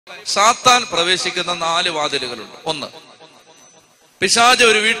സാത്താൻ പ്രവേശിക്കുന്ന 4 വാതിലുകളുണ്ട്. 1, പിശാച്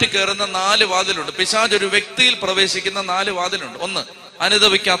ഒരു വീട്ടിൽ കയറുന്ന 4 വാതിലുണ്ട്. പിശാച് ഒരു വ്യക്തിയിൽ പ്രവേശിക്കുന്ന 4 വാതിലുണ്ട്. 1,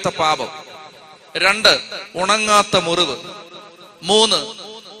 അനുദപിക്കാത്ത പാപം. 2, ഉണങ്ങാത്ത മുറിവ്. 3,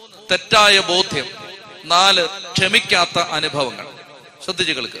 തെറ്റായ ബോധ്യം. 4, ക്ഷമിക്കാത്ത അനുഭവങ്ങൾ.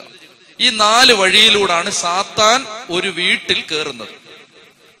 ശ്രദ്ധിച്ചു കേൾക്കുക. ഈ 4 വഴിയിലൂടാണ് സാത്താൻ ഒരു വീട്ടിൽ കയറുന്നത്.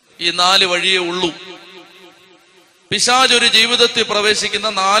 ഈ 4 വഴിയേ ഉള്ളൂ. പിശാച് ഒരു ജീവിതത്തിൽ പ്രവേശിക്കുന്ന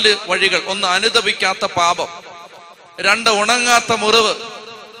 4 വഴികൾ. 1, അനുദപിക്കാത്ത പാപം. 2, ഉണങ്ങാത്ത മുറിവ്.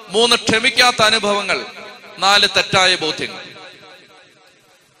 3, ക്ഷമിക്കാത്ത അനുഭവങ്ങൾ. 4, തെറ്റായ ബോധ്യങ്ങൾ.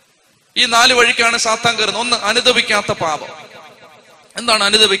 ഈ 4 വഴിക്കാണ് സാത്താൻ കയറുന്നത്. 1, അനുദപിക്കാത്ത പാപം. എന്താണ്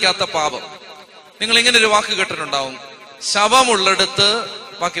അനുദപിക്കാത്ത പാപം? നിങ്ങൾ ഇങ്ങനെ ഒരു വാക്ക് കേട്ടിട്ടുണ്ടാവും, ശവമുള്ളിടത്ത്,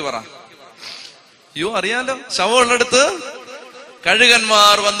 ബാക്കി പറ. അറിയാലോ, ശവമുള്ളിടത്ത്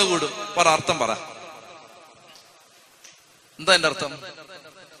കഴുകന്മാർ വന്നുകൂടും. പറ, അർത്ഥം പറ. എന്താ എന്റെ അർത്ഥം?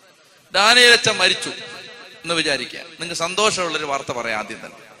 ഡാനിയേൽ അച്ഛൻ മരിച്ചു എന്ന് വിചാരിക്കുക. നിങ്ങൾക്ക് സന്തോഷമുള്ളൊരു വാർത്ത പറയാം ആദ്യം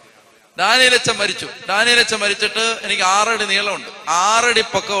തന്നെ. ഡാനിയേൽ അച്ഛൻ മരിച്ചു. ഡാനിയേൽ അച്ഛൻ മരിച്ചിട്ട് എനിക്ക് 6 അടി നീളമുണ്ട്. 6 അടി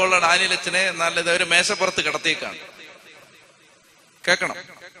പൊക്കമുള്ള ഡാനിയേൽ അച്ഛനെ നല്ലത് ഒരു മേശപ്പുറത്ത് കിടത്തിയേക്കാണ്. കേൾക്കണം.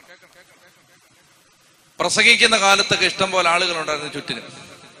 പ്രസംഗിക്കുന്ന കാലത്തൊക്കെ ഇഷ്ടം പോലെ ആളുകളുണ്ടായിരുന്നു ചുറ്റിനും.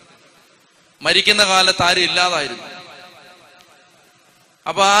 മരിക്കുന്ന കാലത്ത് ആരും ഇല്ലാതായിരുന്നു.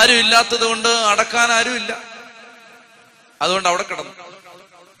 അപ്പൊ ആരും ഇല്ലാത്തത് കൊണ്ട് അടക്കാൻ ആരും ഇല്ല. അതുകൊണ്ട് അവിടെ കിടന്നു.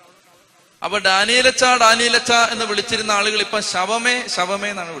 അപ്പൊ ഡാനിയേലച്ച ഡാനിയേലച്ച എന്ന് വിളിച്ചിരുന്ന ആളുകൾ ഇപ്പൊ ശവമേ ശവമേ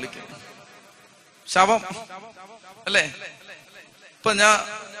എന്നാണ് വിളിക്കുന്നത്. ശവം അല്ലേ? ഇപ്പൊ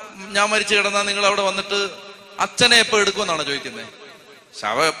ഞാൻ മരിച്ചു കിടന്നാ നിങ്ങൾ അവിടെ വന്നിട്ട് അച്ഛനെ എപ്പോ എടുക്കുമെന്നാണ് ചോദിക്കുന്നത്.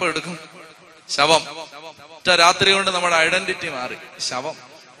 ശവം എപ്പോ എടുക്കും? ശവം. രാത്രി കൊണ്ട് നമ്മുടെ ഐഡന്റിറ്റി മാറി. ശവം.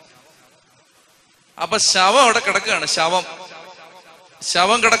 അപ്പൊ ശവം അവിടെ കിടക്കുകയാണ്.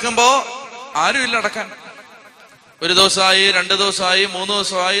 ശവം കിടക്കുമ്പോ ആരും ഇല്ല അടക്കാൻ. 1 ദിവസമായി, 2 ദിവസമായി, 3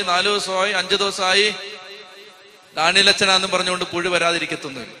 ദിവസമായി, 4 ദിവസമായി, 5 ദിവസമായി. ഡാനിയേലച്ചനാന്നും പറഞ്ഞുകൊണ്ട് പുഴു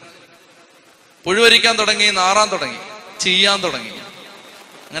വരാതിരിക്കത്തൊന്നുമില്ല. പുഴുവരിക്കാൻ തുടങ്ങി, നാറാൻ തുടങ്ങി, ചെയ്യാൻ തുടങ്ങി.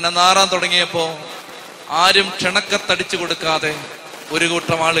 അങ്ങനെ നാറാൻ തുടങ്ങിയപ്പോ ആരും ക്ഷണക്കത്തടിച്ചു കൊടുക്കാതെ ഒരു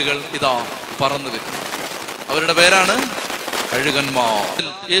കൂട്ടം ആളുകൾ ഇതാ പറന്നു വരും. അവരുടെ പേരാണ് കഴുകന്മാർ.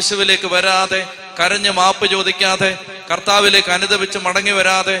 യേശുവിലേക്ക് വരാതെ, കരഞ്ഞ് മാപ്പ് ചോദിക്കാതെ, കർത്താവിലേക്ക് അനുദപിച്ച് മടങ്ങി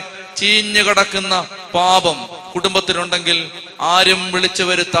വരാതെ ചീഞ്ഞു കിടക്കുന്ന പാപം കുടുംബത്തിലുണ്ടെങ്കിൽ ആരും വിളിച്ചു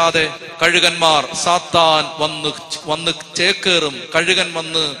വരുത്താതെ കഴുകന്മാർ, സാത്താൻ വന്ന് ചേക്കേറും. കഴുകൻ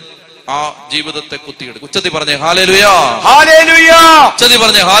വന്ന് ആ ജീവിതത്തെ കുത്തിയെടുക്കും. ഉച്ചത്തി പറഞ്ഞേ ഹല്ലേലൂയാ, ഹല്ലേലൂയാ. ഉച്ചത്തി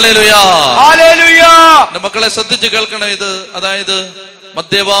പറഞ്ഞേ ഹല്ലേലൂയാ, ഹല്ലേലൂയാ. എന്റെ മക്കളെ ശ്രദ്ധിച്ച് കേൾക്കണം. ഇത് അതായത്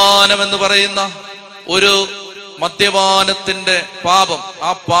മദ്യപാനം എന്ന് പറയുന്ന ഒരു മദ്യപാനത്തിന്റെ പാപം. ആ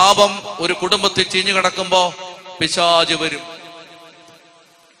പാപം ഒരു കുടുംബത്തിൽ ചീഞ്ഞു കിടക്കുമ്പോ പിശാച് വരും.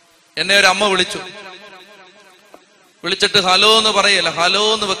 എന്നെ ഒരു അമ്മ വിളിച്ചിട്ട് ഹലോ എന്ന് പറയല്ല, ഹലോ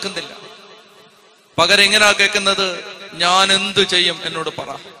എന്ന് വെക്കുന്നില്ല. പകരം എങ്ങനെയാ കേൾക്കുന്നത്? ഞാൻ എന്ത് ചെയ്യും എന്നോട് പറ.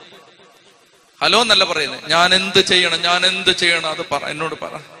 ഹലോ എന്നല്ല പറയുന്നത്, ഞാൻ എന്ത് ചെയ്യണം അത് പറ, എന്നോട്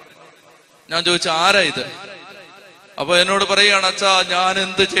പറ. ഞാൻ ചോദിച്ചു ആരാ ഇത്? അപ്പൊ എന്നോട് പറയുകയാണ്, അച്ഛാ ഞാൻ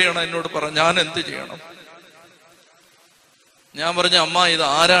എന്ത് ചെയ്യണം എന്നോട് പറ, ഞാൻ എന്ത് ചെയ്യണം. ഞാൻ പറഞ്ഞു, അമ്മ ഇത്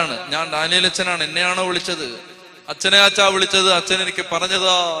ആരാണ്? ഞാൻ ഡാനിയേൽ അച്ഛനാണ്. എന്നെയാണോ വിളിച്ചത്? അച്ഛനെ അച്ഛാ വിളിച്ചത്. അച്ഛൻ എനിക്ക്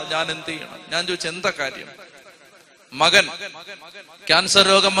പറഞ്ഞതാ ഞാൻ എന്ത് ചെയ്യണം. ഞാൻ ചോദിച്ചു എന്താ കാര്യം? മകൻ ക്യാൻസർ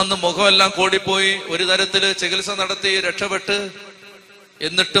രോഗം വന്ന് മുഖമെല്ലാം കൂടിപ്പോയി, ഒരു തരത്തില് ചികിത്സ നടത്തി രക്ഷപ്പെട്ട്,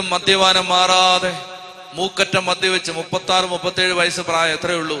 എന്നിട്ടും മദ്യപാനം മാറാതെ മൂക്കറ്റം മദ്യവെച്ച് 36-37 വയസ്സ് പ്രായം,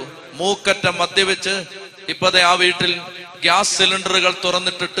 എത്രയേ ഉള്ളൂ. മൂക്കറ്റം മദ്യവെച്ച് ഇപ്പതേ ആ വീട്ടിൽ ഗ്യാസ് സിലിണ്ടറുകൾ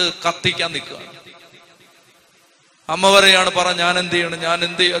തുറന്നിട്ടിട്ട് കത്തിക്കാൻ നിൽക്കുക. അമ്മ പറയാണ്, പറ ഞാൻ എന്ത് ചെയ്യണം, ഞാൻ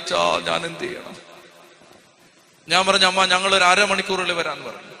എന്ത് ചെയ്യും അച്ഛാ, ഞാൻ എന്ത് ചെയ്യണം. ഞാൻ പറഞ്ഞു, അമ്മ ഞങ്ങളൊരു 1/2 മണിക്കൂറിൽ വരാന്ന്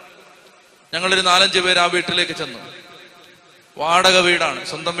പറഞ്ഞു. ഞങ്ങളൊരു 4-5 പേര് ആ വീട്ടിലേക്ക് ചെന്നു. വാടക വീടാണ്,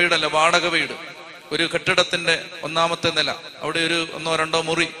 സ്വന്തം വീടല്ല, വാടക വീട്. ഒരു കെട്ടിടത്തിന്റെ 1ാമത്തെ നില, അവിടെ ഒരു 1-2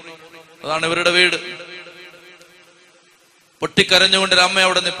 മുറി, അതാണ് ഇവരുടെ വീട്. പൊട്ടിക്കരഞ്ഞുകൊണ്ടൊരു അമ്മ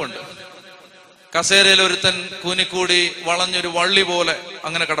അവിടെ നിൽപ്പുണ്ട്. കസേരയിൽ ഒരുത്തൻ കൂനിക്കൂടി വളഞ്ഞൊരു വള്ളി പോലെ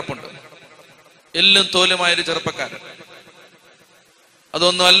അങ്ങനെ കിടപ്പുണ്ട്. എല്ലും തോലുമായൊരു ചെറുപ്പക്കാരൻ.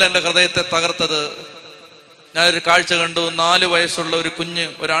 അതൊന്നുമല്ല എന്റെ ഹൃദയത്തെ തകർത്തത്. ഞാനൊരു കാഴ്ച കണ്ടു. 4 വയസ്സുള്ള ഒരു കുഞ്ഞ്,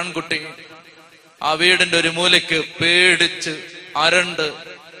 ഒരു ആൺകുട്ടി ആ വീടിന്റെ ഒരു മൂലയ്ക്ക് പേടിച്ച് അരണ്ട്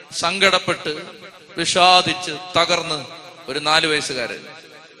സങ്കടപ്പെട്ട് വിഷാദിച്ച് തകർന്ന് ഒരു 4 വയസ്സുകാരൻ.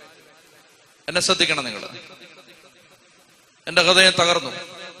 എന്നെ ശ്രദ്ധിക്കണം നിങ്ങൾ. എന്റെ ഹൃദയം തകർന്നു.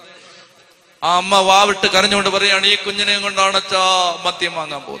 ആ അമ്മ വാവിട്ട് കരഞ്ഞുകൊണ്ട് പറയാണ്, ഈ കുഞ്ഞിനെയും കൊണ്ടാണ് അച്ഛാ മദ്യം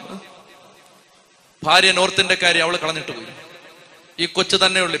വാങ്ങാൻ പോകുന്നത്. ഭാര്യ നോർത്തിന്റെ കാര്യം അവള് കളഞ്ഞിട്ട് പോയി. ഈ കൊച്ചു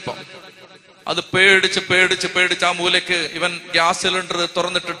തന്നെ ഉള്ളിപ്പം. അത് പേടിച്ച് ആ മൂലയ്ക്ക് ഇവൻ ഗ്യാസ് സിലിണ്ടർ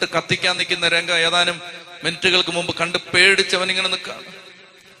തുറന്നിട്ടിട്ട് കത്തിക്കാൻ നിൽക്കുന്ന രംഗം ഏതാനും മിനിറ്റുകൾക്ക് മുമ്പ് കണ്ട് പേടിച്ച് അവൻ ഇങ്ങനെ നിൽക്കുകയാണ്.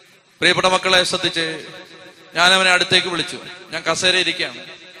 പ്രിയപ്പെട്ട മക്കളെ ശ്രദ്ധിച്ച്, ഞാൻ അവനെ അടുത്തേക്ക് വിളിച്ചു. ഞാൻ കസേര ഇരിക്കുകയാണ്.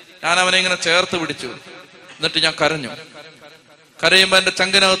 ഞാൻ അവനെ ഇങ്ങനെ ചേർത്ത് പിടിച്ചു. എന്നിട്ട് ഞാൻ കരഞ്ഞു. കരയുമ്പോ എന്റെ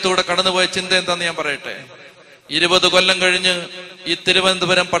ചങ്കിനകത്തൂടെ കടന്നുപോയ ചിന്ത എന്താന്ന് ഞാൻ പറയട്ടെ. 20 കൊല്ലം കഴിഞ്ഞ് ഈ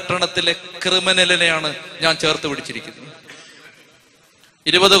തിരുവനന്തപുരം പട്ടണത്തിലെ ക്രിമിനലിനെയാണ് ഞാൻ ചേർത്ത് പിടിച്ചിരിക്കുന്നത്.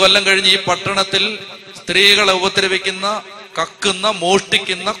 20 കൊല്ലം കഴിഞ്ഞ് ഈ പട്ടണത്തിൽ സ്ത്രീകളെ ഉപദ്രവിക്കുന്ന, കക്കുന്ന,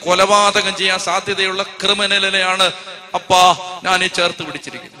 മോഷ്ടിക്കുന്ന, കൊലപാതകം ചെയ്യാൻ സാധ്യതയുള്ള ക്രിമിനലിനെയാണ് അപ്പാ ഞാൻ ഈ ചേർത്ത്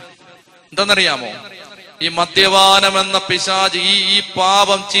പിടിച്ചിരിക്കുന്നത്. എന്താണെന്നറിയാമോ? ഈ മദ്യപാനം എന്ന പിശാച്, ഈ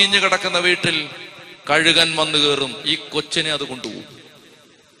പാപം ചീഞ്ഞു കിടക്കുന്ന വീട്ടിൽ കഴുകൻ വന്നു കയറും. ഈ കൊച്ചിനെ അത് കൊണ്ടുപോകും.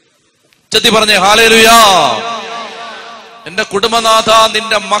 ചെത്തി പറഞ്ഞേ ഹല്ലേലൂയാ. എന്റെ കുടുംബനാഥ,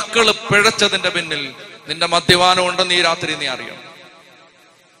 നിന്റെ മക്കള് പിഴച്ചതിന്റെ പിന്നിൽ നിന്റെ മദ്യപാനം ഉണ്ടെന്ന് ഈ രാത്രി നീ അറിയണം.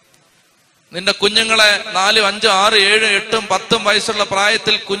 നിന്റെ കുഞ്ഞുങ്ങളെ 4, 5, 6, 7, 8, 10 വയസ്സുള്ള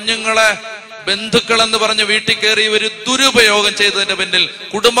പ്രായത്തിൽ കുഞ്ഞുങ്ങളെ ബന്ധുക്കൾ എന്ന് പറഞ്ഞ് വീട്ടിൽ കയറി ഒരു ദുരുപയോഗം ചെയ്തതിന്റെ പിന്നിൽ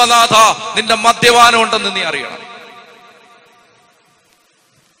കുടുംബനാഥ നിന്റെ മദ്യപാനം ഉണ്ടെന്ന് നീ അറിയണം.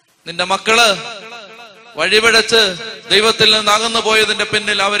 നിന്റെ മക്കള് വഴിപിഴച്ച് ദൈവത്തിൽ നിന്ന് അകന്നു പോയതിന്റെ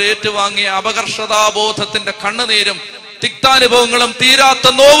പിന്നിൽ അവർ ഏറ്റുവാങ്ങിയ അപകർഷതാബോധത്തിന്റെ കണ്ണുനീരും തിക്താനുഭവങ്ങളും തീരാത്ത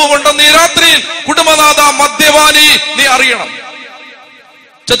നോവുകൊണ്ടെന്ന് ഈ രാത്രിയിൽ കുടുംബനാഥ മദ്യപാനി നീ അറിയണം.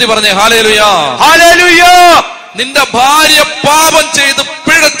 ചെത്തി പറഞ്ഞേ ഹല്ലേലൂയാ. ഹല്ലേലൂയാ. നിന്റെ ഭാര്യ പാപം ചെയ്ത്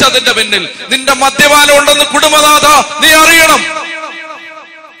പിഴച്ചതിന്റെ പിന്നിൽ നിന്റെ മദ്യപാനം ഉണ്ടെന്ന് കുടുംബനാഥ നീ അറിയണം.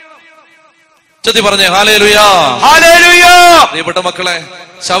 ചെത്തി പറഞ്ഞേ ഹല്ലേലൂയാ. ഹല്ലേലൂയാ. പ്രിയപ്പെട്ട മക്കളെ,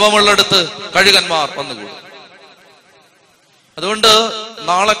 ശവമുള്ളടുത്ത് കഴുകന്മാർ വന്നുകൂടും. അതുകൊണ്ട്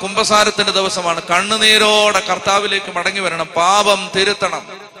നാളെ കുമ്പസാരത്തിന്റെ ദിവസമാണ്. കണ്ണുനീരോടെ കർത്താവിലേക്ക് മടങ്ങി വരണം. പാപം തിരുത്തണം,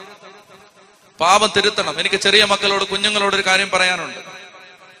 പാപം തിരുത്തണം. എനിക്ക് ചെറിയ മക്കളോട്, കുഞ്ഞുങ്ങളോട് ഒരു കാര്യം പറയാനുണ്ട്.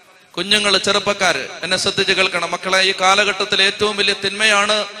 കുഞ്ഞുങ്ങൾ, ചെറുപ്പക്കാര് എന്നെ ശ്രദ്ധിച്ച് കേൾക്കണം. മക്കളെ, ഈ കാലഘട്ടത്തിൽ ഏറ്റവും വലിയ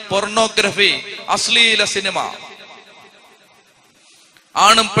തിന്മയാണ് പൊർണോഗ്രഫി, അശ്ലീല സിനിമ.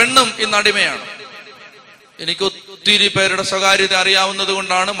 ആണും പെണ്ണും ഇന്ന് അടിമയാണ്. എനിക്ക് ഒത്തിരി പേരുടെ സ്വകാര്യത അറിയാവുന്നത്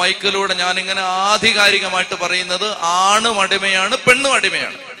കൊണ്ടാണ് മൈക്കിലൂടെ ഞാൻ ഇങ്ങനെ ആധികാരികമായിട്ട് പറയുന്നത്. ആണും അടിമയാണ്, പെണ്ണും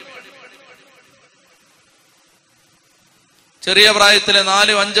അടിമയാണ്. ചെറിയ പ്രായത്തിലെ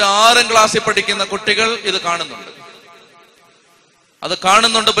 4, 5, 6 ക്ലാസ്സിൽ പഠിക്കുന്ന കുട്ടികൾ ഇത് കാണുന്നുണ്ട്. അത്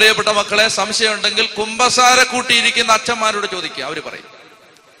കാണുന്നുണ്ട്. പ്രിയപ്പെട്ട മക്കളെ, സംശയം ഉണ്ടെങ്കിൽ കുമ്പസാര കൂട്ടിയിരിക്കുന്ന അച്ഛന്മാരോട് ചോദിക്കുക, അവര് പറയും.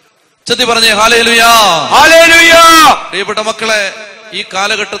 ചെത്തി പറഞ്ഞേ ഹല്ലേലൂയാ. ഹല്ലേലൂയാ. പ്രിയപ്പെട്ട മക്കളെ, ഈ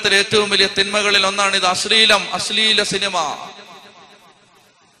കാലഘട്ടത്തിൽ ഏറ്റവും വലിയ തിന്മകളിൽ ഒന്നാണ് ഇത്. അശ്ലീല സിനിമ.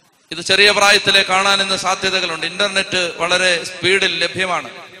 ഇത് ചെറിയ പ്രായത്തിലെ കാണാൻ ഇന്ന് സാധ്യതകളുണ്ട്. ഇന്റർനെറ്റ് വളരെ സ്പീഡിൽ ലഭ്യമാണ്.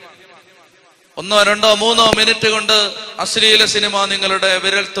 1, 2, 3 മിനിറ്റ് കൊണ്ട് അശ്ലീല സിനിമ നിങ്ങളുടെ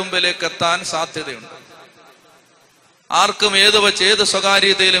വിരൽത്തുമ്പിലേക്ക് എത്താൻ സാധ്യതയുണ്ട്. ആർക്കും ഏത്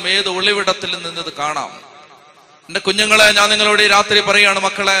സ്വകാര്യതയിലും ഏത് ഒളിവിടത്തിലും നിന്ന് ഇത് കാണാം. എന്റെ കുഞ്ഞുങ്ങളെ, ഞാൻ നിങ്ങളോട് ഈ രാത്രി പറയാണ്,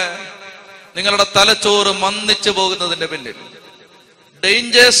 മക്കളെ, നിങ്ങളുടെ തലച്ചോറ് മന്ദിച്ചു പോകുന്നതിന്റെ പിന്നിൽ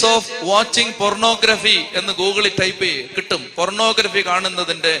ഡേഞ്ചേഴ്സ് ഓഫ് വാച്ചിങ് പൊർണോഗ്രഫി എന്ന് ഗൂഗിളിൽ ടൈപ്പ് കിട്ടും. പൊർണോഗ്രഫി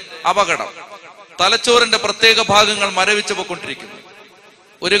കാണുന്നതിന്റെ അപകടം. തലച്ചോറിന്റെ പ്രത്യേക ഭാഗങ്ങൾ മരവിച്ചു പോയിക്കൊണ്ടിരിക്കുന്നു.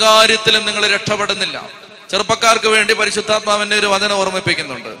 ഒരു കാര്യത്തിലും നിങ്ങൾ രക്ഷപ്പെടുന്നില്ല. ചെറുപ്പക്കാർക്ക് വേണ്ടി പരിശുദ്ധാത്മാവിന്റെ ഒരു വചനം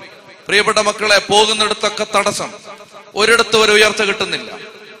ഓർമ്മിപ്പിക്കുന്നുണ്ട്. പ്രിയപ്പെട്ട മക്കളെ, പോകുന്നിടത്തൊക്കെ തടസ്സം. ഒരിടത്തും ഒരു ഉയർച്ച കിട്ടുന്നില്ല.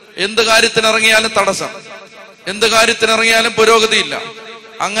 എന്ത് കാര്യത്തിനിറങ്ങിയാലും തടസ്സം, എന്ത് കാര്യത്തിനിറങ്ങിയാലും പുരോഗതിയില്ല.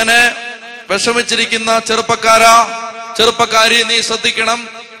 അങ്ങനെ വിഷമിച്ചിരിക്കുന്ന ചെറുപ്പക്കാരി, നീ ശ്രദ്ധിക്കണം.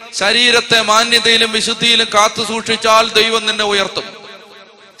 ശരീരത്തെ മാന്യതയിലും വിശുദ്ധിയിലും കാത്തു സൂക്ഷിച്ചാൽ ദൈവം നിന്നെ ഉയർത്തും.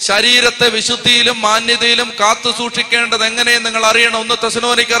 ശരീരത്തെ വിശുദ്ധിയിലും മാന്യതയിലും കാത്തു സൂക്ഷിക്കേണ്ടത് എങ്ങനെയെന്ന് നിങ്ങൾ അറിയണം. 1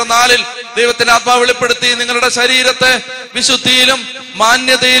 തെസ്സലോനിക്കർ 4 ദൈവത്തിന്റെ ആത്മാവ് വെളിപ്പെടുത്തി, നിങ്ങളുടെ ശരീരത്തെ വിശുദ്ധിയിലും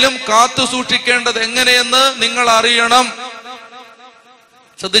മാന്യതയിലും കാത്തു സൂക്ഷിക്കേണ്ടത് എങ്ങനെയെന്ന് നിങ്ങൾ അറിയണം.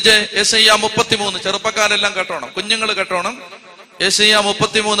 ശ്രദ്ധിച്ച്, യെശയ്യാ 33, ചെറുപ്പക്കാരെല്ലാം കേട്ടോണം, കുഞ്ഞുങ്ങൾ കേട്ടോണം. യെശയ്യാ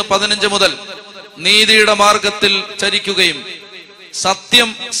 33, 15 മുതൽ, നീതിയുടെ മാർഗത്തിൽ ചരിക്കുകയും സത്യം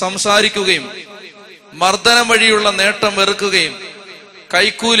സംസാരിക്കുകയും മർദ്ദനം വഴിയുള്ള നേട്ടം വെറുക്കുകയും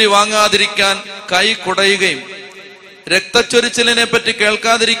കൈക്കൂലി വാങ്ങാതിരിക്കാൻ കൈ കുടയുകയും രക്തച്ചൊരിച്ചിലിനെ പറ്റി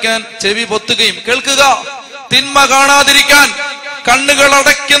കേൾക്കാതിരിക്കാൻ ചെവി പൊത്തുകയും, കേൾക്കുക, തിന്മ കാണാതിരിക്കാൻ കണ്ണുകൾ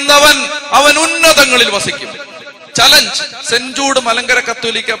അടയ്ക്കുന്നവൻ അവൻ ഉന്നതങ്ങളിൽ വസിക്കും. ചലഞ്ച്. സെന്റ് ജൂഡ് മലങ്കര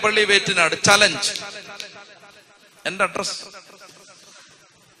കത്തോലിക്ക പള്ളി, വേറ്റിനാട്. ചലഞ്ച്, എന്റെ അഡ്രസ്.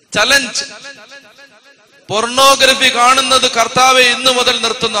 ചലഞ്ച്. പൊർണോഗ്രഫി കാണുന്നത് കർത്താവെ ഇന്ന് മുതൽ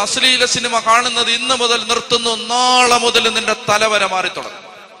നിർത്തുന്നു. അശ്ലീല സിനിമ കാണുന്നത് ഇന്ന് മുതൽ നിർത്തുന്നു. നാളെ മുതൽ നിന്റെ തലവര മാറി തുടങ്ങും.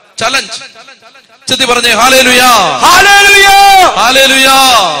 ചലഞ്ച്. ചെത്തി പറഞ്ഞേ ഹല്ലേലൂയാ. ഹല്ലേലൂയാ. ഹല്ലേലൂയാ.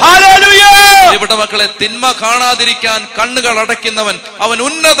 ഹല്ലേലൂയാ. പ്രിയപ്പെട്ട മക്കളെ, തിന്മ കാണാതിരിക്കാൻ കണ്ണുകൾ അടയ്ക്കുന്നവൻ അവൻ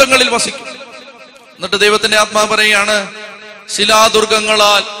ഉന്നതങ്ങളിൽ വസിക്കും. എന്നിട്ട് ദൈവത്തിന്റെ ആത്മാവ് പറയുകയാണ്,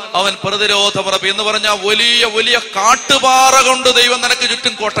 ശിലാദുർഗങ്ങളാൽ അവൻ പ്രതിരോധ പറപ്പി എന്ന് പറഞ്ഞാൽ വലിയ വലിയ കാട്ടുപാറ കൊണ്ട് ദൈവം നിനക്ക്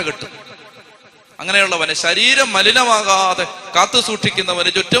ചുറ്റും കോട്ട കെട്ടും. അങ്ങനെയുള്ളവനെ, ശരീരം മലിനമാകാതെ കാത്തു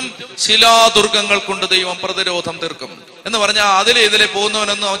സൂക്ഷിക്കുന്നവന് ചുറ്റും ശിലാദുർഗങ്ങൾ കൊണ്ട് ദൈവം പ്രതിരോധം തീർക്കും എന്ന് പറഞ്ഞാൽ അതിലെ ഇതിലെ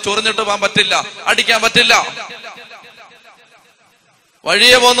പോകുന്നവനൊന്നും അവൻ ചൊറിഞ്ഞിട്ട് പോകാൻ പറ്റില്ല, അടിക്കാൻ പറ്റില്ല.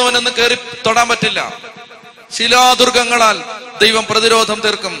 വഴിയെ പോകുന്നവനൊന്നും കയറി തൊടാൻ പറ്റില്ല. ശിലാദുർഗങ്ങളാൽ ദൈവം പ്രതിരോധം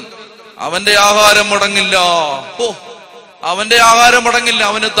തീർക്കും. അവന്റെ ആഹാരം മുടങ്ങില്ല. അവന്റെ ആഹാരം മുടങ്ങില്ല.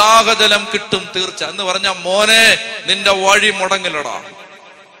 അവന് ദാഹജലം കിട്ടും തീർച്ച എന്ന് പറഞ്ഞ മോനെ, നിന്റെ വഴി മുടങ്ങില്ലടാ.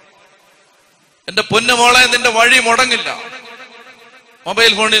 എന്റെ പൊന്നു മോളെ, നിന്റെ വഴി മുടങ്ങില്ല.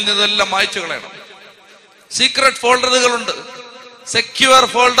 മൊബൈൽ ഫോണിൽ നിന്നെല്ലാം മായ്ച്ചു കളയണം. Secret ഫോൾഡറുകളുണ്ട്, secure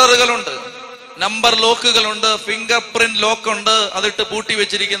ഫോൾഡറുകളുണ്ട്, number ലോക്കുകളുണ്ട്, finger print lock ഉണ്ട്. അതിട്ട് പൂട്ടി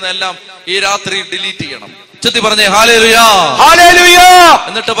വെച്ചിരിക്കുന്നതെല്ലാം ഈ രാത്രി ഡിലീറ്റ് ചെയ്യണം. ചുറ്റി പറഞ്ഞേ ഹല്ലേലൂയാ, ഹല്ലേലൂയാ.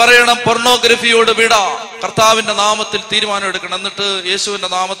 എന്നിട്ട് പറയണം, പൊർണോഗ്രഫിയോട് വിട. കർത്താവിന്റെ നാമത്തിൽ തീരുമാനം എടുക്കണം. എന്നിട്ട് യേശുവിന്റെ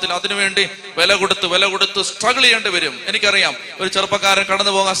നാമത്തിൽ അതിനുവേണ്ടി വില കൊടുത്ത് സ്ട്രഗിൾ ചെയ്യേണ്ടി വരും. എനിക്കറിയാം, ഒരു ചെറുപ്പക്കാരൻ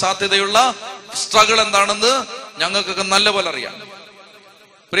കടന്നു പോകാൻ സാധ്യതയുള്ള സ്ട്രഗിൾ എന്താണെന്ന് ഞങ്ങൾക്കൊക്കെ നല്ലപോലെ അറിയാം.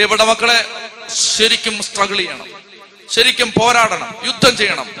 പ്രിയപ്പെട്ട മക്കളെ, ശരിക്കും സ്ട്രഗിൾ ചെയ്യണം, ശരിക്കും പോരാടണം, യുദ്ധം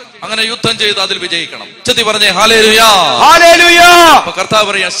ചെയ്യണം. അങ്ങനെ യുദ്ധം ചെയ്ത് അതിൽ വിജയിക്കണം. ചെത്തി പറഞ്ഞേ ഹല്ലേലൂയാ, ഹല്ലേലൂയാ. അപ്പൊ കർത്താവ്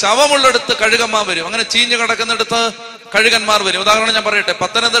പറയാ, ശവമുള്ളിടത്ത് കഴുകന്മാർ വരും. അങ്ങനെ ചീഞ്ഞു കിടക്കുന്നിടത്ത് കഴുകന്മാർ വരും. ഉദാഹരണം ഞാൻ പറയട്ടെ,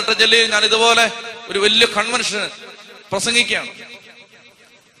 പത്തനംതിട്ട ജില്ലയിൽ ഞാൻ ഇതുപോലെ ഒരു വലിയ കൺവെൻഷൻ പ്രസംഗിക്കുകയാണ്.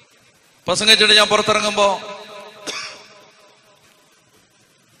 പ്രസംഗിച്ചിട്ട് ഞാൻ പുറത്തിറങ്ങുമ്പോ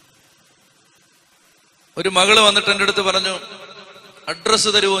ഒരു മകള് വന്നിട്ട് എൻ്റെ അടുത്ത് പറഞ്ഞു, അഡ്രസ്സ്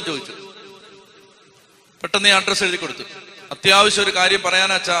തരുമോ എന്ന് ചോദിച്ചു. പെട്ടെന്ന് ഞാൻ അഡ്രസ്സ് എഴുതി കൊടുത്തു. അത്യാവശ്യം ഒരു കാര്യം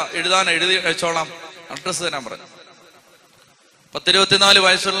പറയാനാച്ചാ എഴുതി അയച്ചോളാം, അഡ്രസ്സ് തരാൻ പറഞ്ഞു. 24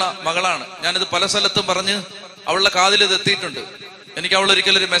 വയസ്സുള്ള മകളാണ്. ഞാനിത് പല സ്ഥലത്തും പറഞ്ഞ് അവളുടെ കാതിൽ ഇത് എത്തിയിട്ടുണ്ട്. എനിക്ക് അവൾ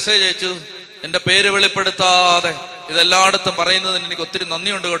ഒരിക്കലൊരു മെസ്സേജ് അയച്ചു, എന്റെ പേര് വെളിപ്പെടുത്താതെ ഇതെല്ലായിടത്തും പറയുന്നതിന് എനിക്ക് ഒത്തിരി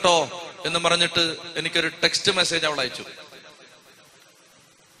നന്ദിയുണ്ട് കേട്ടോ എന്ന് പറഞ്ഞിട്ട് എനിക്കൊരു ടെക്സ്റ്റ് മെസ്സേജ് അവൾ അയച്ചു.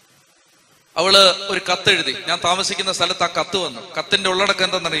 അവള് ഒരു കത്തെഴുതി. ഞാൻ താമസിക്കുന്ന സ്ഥലത്ത് ആ കത്ത് വന്നു. കത്തിന്റെ ഉള്ളടക്കം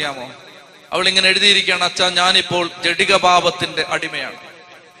എന്തെന്നറിയാമോ? അവൾ ഇങ്ങനെ എഴുതിയിരിക്കുകയാണ്, അച്ഛാ, ഞാനിപ്പോൾ ജഡികപാപത്തിന്റെ അടിമയാണ്.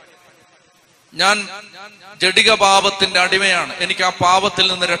 ഞാൻ ജഡികപാപത്തിന്റെ അടിമയാണ്. എനിക്ക് ആ പാപത്തിൽ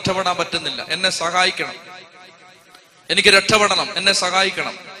നിന്ന് രക്ഷപ്പെടാൻ പറ്റുന്നില്ല. എന്നെ സഹായിക്കണം. എനിക്ക് രക്ഷപ്പെടണം, എന്നെ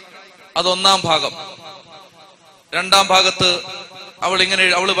സഹായിക്കണം. അതൊന്നാം ഭാഗം. രണ്ടാം ഭാഗത്ത്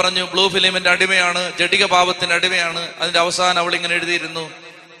അവള് പറഞ്ഞു, ബ്ലൂ ഫിലിമിന്റെ അടിമയാണ്, ജഡികപാപത്തിന്റെ അടിമയാണ്. അതിന്റെ അവസാനം അവൾ ഇങ്ങനെ എഴുതിയിരുന്നു,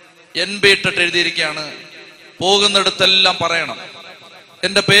 ഇട്ടിട്ട് എഴുതിയിരിക്കുകയാണ്, പോകുന്നിടത്തെല്ലാം പറയണം,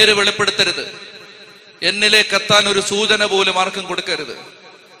 എന്റെ പേര് വെളിപ്പെടുത്തരുത്, എന്നിലേക്ക് എത്താൻ ഒരു സൂചന പോലും ആർക്കും കൊടുക്കരുത്,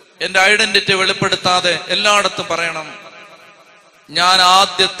 എന്റെ ഐഡന്റിറ്റി വെളിപ്പെടുത്താതെ എല്ലായിടത്തും പറയണം, ഞാൻ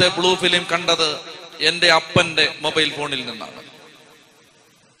ആദ്യത്തെ ബ്ലൂ ഫിലിം കണ്ടത് എന്റെ അപ്പന്റെ മൊബൈൽ ഫോണിൽ നിന്നാണ്.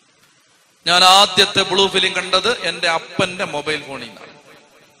 ഞാൻ ആദ്യത്തെ ബ്ലൂ ഫിലിം കണ്ടത് എന്റെ അപ്പന്റെ മൊബൈൽ ഫോണിൽ നിന്നാണ്.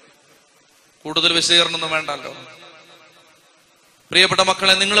 കൂടുതൽ വിശദീകരണമൊന്നും വേണ്ടല്ലോ. പ്രിയപ്പെട്ട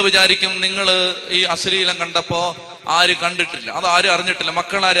മക്കളെ, നിങ്ങൾ വിചാരിക്കും നിങ്ങൾ ഈ അശ്ലീലം കണ്ടപ്പോ ആരും കണ്ടിട്ടില്ല, അത് ആരും അറിഞ്ഞിട്ടില്ല,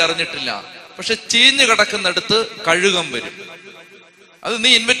 മക്കളാരും അറിഞ്ഞിട്ടില്ല. പക്ഷെ ചീഞ്ഞു കിടക്കുന്നിടത്ത് കഴുകം വരും. അത് നീ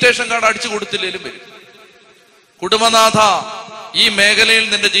ഇൻവിറ്റേഷൻ കാർഡ് അടിച്ചു കൊടുത്തില്ലേലും വരും. കുടുംബനാഥ, ഈ മേഖലയിൽ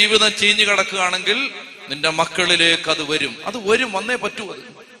നിന്റെ ജീവിതം ചീഞ്ഞു കിടക്കുകയാണെങ്കിൽ നിന്റെ മക്കളിലേക്ക് അത് വരും. അത് വരും, വന്നേ പറ്റൂ. അത്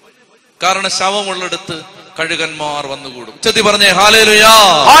കാരണം ശവമുള്ളിടത്ത് കഴുകന്മാർ വന്നുകൂടും. ചെത്തി പറഞ്ഞേ ഹല്ലേലൂയാ,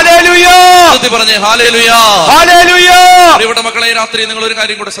 ഹല്ലേലൂയാ. ചെത്തി പറഞ്ഞേ ഹല്ലേലൂയാ, ഹല്ലേലൂയാ. ഇവിടെ മക്കളെ, രാത്രി നിങ്ങൾ ഒരു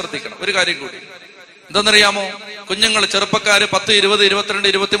കാര്യം കൂടെ ശ്രദ്ധിക്കണം. ഒരു കാര്യം കൂടി എന്തെന്നറിയാമോ? കുഞ്ഞുങ്ങൾ, ചെറുപ്പക്കാര് 10, 20, 22,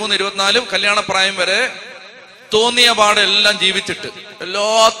 23, 24 കല്യാണപ്രായം വരെ തോന്നിയ പാടെല്ലാം ജീവിച്ചിട്ട് എല്ലാ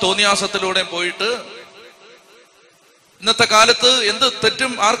തോന്നിയാസത്തിലൂടെയും പോയിട്ട് ഇന്നത്തെ കാലത്ത് എന്ത്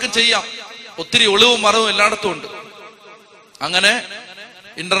തെറ്റും ആർക്കും ചെയ്യാം. ഒത്തിരി ഒളിവും മറവും എല്ലായിടത്തും ഉണ്ട്. അങ്ങനെ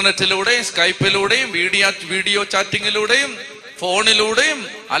ഇന്റർനെറ്റിലൂടെയും സ്കൈപ്പിലൂടെയും വീഡിയോ ചാറ്റിങ്ങിലൂടെയും ഫോണിലൂടെയും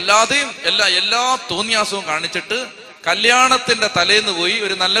അല്ലാതെയും എല്ലാ തോന്നിയാസവും കാണിച്ചിട്ട് കല്യാണത്തിന്റെ തലേന്ന് പോയി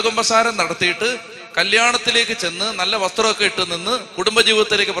ഒരു നല്ല കുമ്പസാരം നടത്തിയിട്ട് കല്യാണത്തിലേക്ക് ചെന്ന് നല്ല വസ്ത്രമൊക്കെ ഇട്ട് നിന്ന്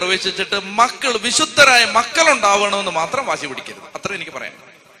കുടുംബജീവിതത്തിലേക്ക് പ്രവേശിച്ചിട്ട് വിശുദ്ധരായ മക്കളുണ്ടാവണമെന്ന് മാത്രം വാശി പിടിക്കരുത്. അത്ര എനിക്ക് പറയാം.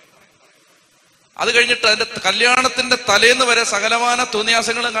 അത് കഴിഞ്ഞിട്ട് അതിന്റെ കല്യാണത്തിന്റെ തലേന്ന് വരെ സകലമാന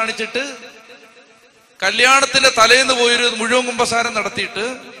തോന്നിയാസങ്ങളും കാണിച്ചിട്ട് കല്യാണത്തിന്റെ തലേന്ന് പോയൊരു മുഴുവൻ കുമ്പസാരം നടത്തിയിട്ട്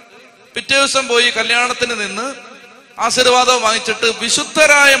പിറ്റേ ദിവസം പോയി കല്യാണത്തിന് നിന്ന് ആശീർവാദം വാങ്ങിച്ചിട്ട്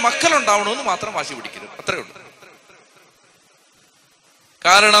വിശുദ്ധരായ മക്കളുണ്ടാവണമെന്ന് മാത്രം വാശി പിടിക്കരുത്. അത്രേ ഉള്ളൂ.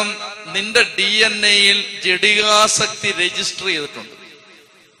 കാരണം നിന്റെ DNA-യിൽ ജഡികാസക്തി രജിസ്റ്റർ ചെയ്തിട്ടുണ്ട്.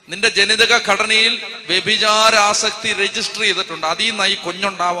 നിന്റെ ജനിതക ഘടനയിൽ വ്യഭിചാരാസക്തി രജിസ്റ്റർ ചെയ്തിട്ടുണ്ട്. അതിൽ നിന്നായി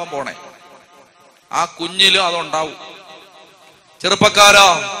കുഞ്ഞുണ്ടാവാൻ പോണേ. ആ കുഞ്ഞിലും അതുണ്ടാവും. ചെറുപ്പക്കാരാ,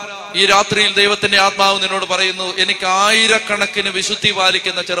 ഈ രാത്രിയിൽ ദൈവത്തിന്റെ ആത്മാവ് നിന്നോട് പറയുന്നു, എനിക്ക് ആയിരക്കണക്കിന് വിശുദ്ധി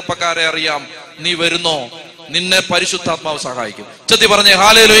പാലിക്കുന്ന ചെറുപ്പക്കാരെ അറിയാം. നീ വരുന്നോ? നിന്നെ പരിശുദ്ധാത്മാവ് സഹായിക്കും. ചെത്തി പറഞ്ഞേ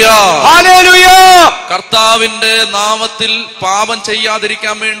ഹല്ലേലൂയാ, ഹല്ലേലൂയാ. കർത്താവിന്റെ നാമത്തിൽ പാപം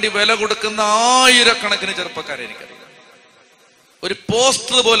ചെയ്യാതിരിക്കാൻ വേണ്ടി വില കൊടുക്കുന്ന ആയിരക്കണക്കിന് ചെറുപ്പക്കാരെ എനിക്കറിയാം. ഒരു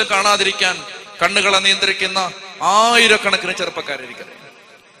പോസ്റ്റർ പോലും കാണാതിരിക്കാൻ കണ്ണുകളെ നിയന്ത്രിക്കുന്ന ആയിരക്കണക്കിന് ചെറുപ്പക്കാരെ എനിക്കറിയാം.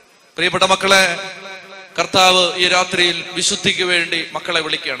 പ്രിയപ്പെട്ട മക്കളെ, കർത്താവ് ഈ രാത്രിയിൽ വിശുദ്ധിക്ക് വേണ്ടി മക്കളെ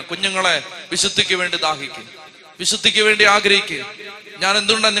വിളിക്കുകയാണ്. കുഞ്ഞുങ്ങളെ വിശുദ്ധിക്ക് വേണ്ടി ദാഹിക്കുക, വിശുദ്ധിക്ക് വേണ്ടി ആഗ്രഹിക്കുക. ഞാൻ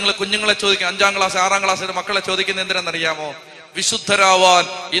എന്തുകൊണ്ടാണ് നിങ്ങൾ കുഞ്ഞുങ്ങളെ ചോദിക്കുക? 5ാം ക്ലാസ് 6ാം ക്ലാസ്സിലെ മക്കളെ ചോദിക്കുന്നത് എന്തിനാണെന്നറിയാമോ? വിശുദ്ധരാവാൻ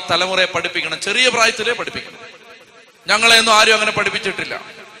ഈ തലമുറയെ പഠിപ്പിക്കണം, ചെറിയ പ്രായത്തിലേ പഠിപ്പിക്കണം. ഞങ്ങളെയൊന്നും ആരും അങ്ങനെ പഠിപ്പിച്ചിട്ടില്ല,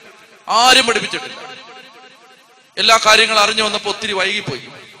 ആരും പഠിപ്പിച്ചിട്ടില്ല. എല്ലാ കാര്യങ്ങളും അറിഞ്ഞു വന്നപ്പോൾ ഒത്തിരി വൈകിപ്പോയി.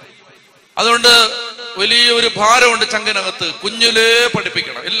 അതുകൊണ്ട് വലിയൊരു ഭാരമുണ്ട് ചങ്കനകത്ത്. കുഞ്ഞിലേ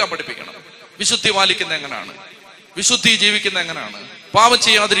പഠിപ്പിക്കണം, എല്ലാം പഠിപ്പിക്കണം. വിശുദ്ധി പാലിക്കുന്ന എങ്ങനെയാണ്, വിശുദ്ധി ജീവിക്കുന്ന എങ്ങനെയാണ്, പാപം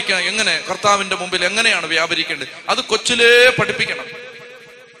ചെയ്യാതിരിക്കാൻ എങ്ങനെ, കർത്താവിന്റെ മുമ്പിൽ എങ്ങനെയാണ് വ്യാപരിക്കേണ്ടത്, അത് കൊച്ചിലേ പഠിപ്പിക്കണം.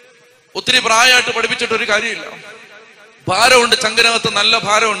 ഒത്തിരി പ്രായമായിട്ട് പഠിപ്പിച്ചിട്ട് ഒരു കാര്യമില്ല. ഭാരമുണ്ട് ചങ്കനകത്ത്, നല്ല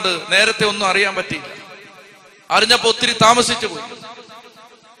ഭാരമുണ്ട്. നേരത്തെ ഒന്നും അറിയാൻ പറ്റിയില്ല, അറിഞ്ഞപ്പോ ഒത്തിരി താമസിച്ചു പോയി.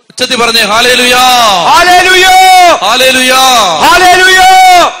 ഉച്ചത്തി പറഞ്ഞേ ഹല്ലേലൂയാ, ഹല്ലേലൂയാ, ഹല്ലേലൂയാ, ഹല്ലേലൂയാ.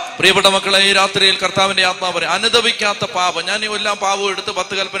 പ്രിയപ്പെട്ട മക്കളെ, ഈ രാത്രിയിൽ കർത്താവിന്റെ ആത്മാവ് പറയും, അനുദപിക്കാത്ത പാപം. ഞാൻ ഈ എല്ലാം പാപവും എടുത്ത്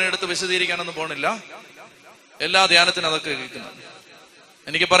 10 കൽപ്പന എടുത്ത് വിശദീകരിക്കാനൊന്നും പോണില്ല. എല്ലാ ധ്യാനത്തിനും അതൊക്കെ കേൾക്കുന്നത്.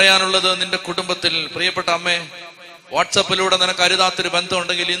 എനിക്ക് പറയാനുള്ളത്, നിന്റെ കുടുംബത്തിൽ പ്രിയപ്പെട്ട അമ്മേ, വാട്സപ്പിലൂടെ നിനക്ക് അരുതാത്തൊരു ബന്ധം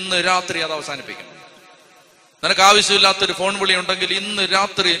ഉണ്ടെങ്കിൽ ഇന്ന് രാത്രി അത് അവസാനിപ്പിക്കണം. നിനക്ക് ആവശ്യമില്ലാത്തൊരു ഫോൺ വിളി ഉണ്ടെങ്കിൽ ഇന്ന്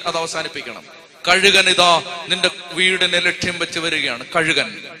രാത്രി അത് അവസാനിപ്പിക്കണം. കഴുകൻ ഇതാ നിന്റെ വീടിനെ ലക്ഷ്യം വെച്ച് വരികയാണ്. കഴുകൻ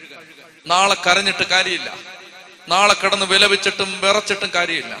നാളെ കരഞ്ഞിട്ട് കാര്യമില്ല, നാളെ കിടന്ന് വിലപിച്ചിട്ടും വിറച്ചിട്ടും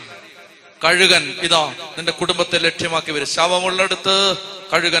കാര്യമില്ല. കഴുകൻ ഇതാ നിന്റെ കുടുംബത്തെ ലക്ഷ്യമാക്കി വരും. ശവമുള്ളടുത്ത്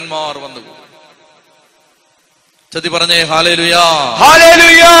കഴുകന്മാർ വന്നു. ചതി പറഞ്ഞേ ഹല്ലേലൂയാ,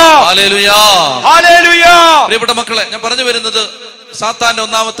 ഹല്ലേലൂയാ, ഹല്ലേലൂയാ, ഹല്ലേലൂയാ. പ്രിയപ്പെട്ട മക്കളെ, ഞാൻ പറഞ്ഞു വരുന്നത്, സാത്താന്റെ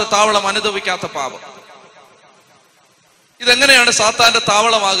ഒന്നാമത്തെ താവളം അനുദപിക്കാത്ത പാപം. ഇതെങ്ങനെയാണ് സാത്താന്റെ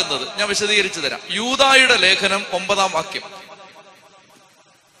താവളമാകുന്നത്? ഞാൻ വിശദീകരിച്ചു തരാം. യൂദായുടെ ലേഖനം 9ാം വാക്യം.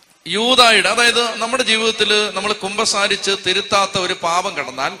 യൂദായുടെ, അതായത് നമ്മുടെ ജീവിതത്തിൽ നമ്മൾ കുമ്പസാരിച്ച് തിരുത്താത്ത ഒരു പാപം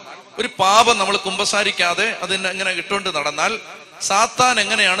കടന്നാൽ, ഒരു പാപം നമ്മൾ കുമ്പസാരിക്കാതെ അതിനെ എങ്ങനെ ഇട്ടുകൊണ്ട് നടന്നാൽ സാത്താൻ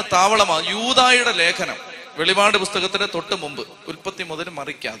എങ്ങനെയാണ് താവളമാകും? യൂദായുടെ ലേഖനം, വെളിപാട് പുസ്തകത്തിന്റെ തൊട്ട് മുമ്പ്, ഉൽപ്പത്തി മുതൽ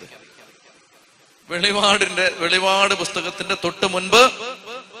മറിക്കാതെ, വെളിപാട് പുസ്തകത്തിന്റെ തൊട്ട് മുൻപ്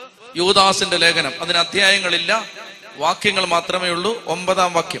യൂദാസിന്റെ ലേഖനം. അതിന് അധ്യായങ്ങളില്ല, വാക്യങ്ങൾ മാത്രമേ ഉള്ളൂ.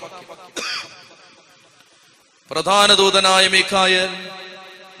 9ാം വാക്യം. പ്രധാന ദൂതനായ മീഖായേൽ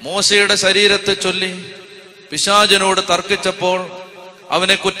മോശയുടെ ശരീരത്തെ ചൊല്ലി പിശാചിനോട് തർക്കിച്ചപ്പോൾ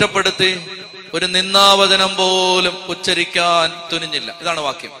അവനെ കുറ്റപ്പെടുത്തി ഒരു നിന്ദാവചനം പോലും ഉച്ചരിക്കാൻ തുനിഞ്ഞില്ല. ഇതാണ്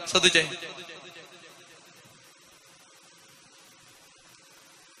വാക്യം. ശ്രദ്ധിച്ചേ.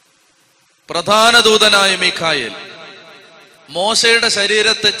 പ്രധാന ദൂതനായ മീഖായേൽ മോശയുടെ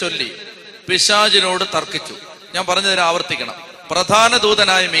ശരീരത്തെ ചൊല്ലി പിശാചിനോട് തർക്കിച്ചു. ഞാൻ പറഞ്ഞതിനെ ആവർത്തിക്കണം. പ്രധാന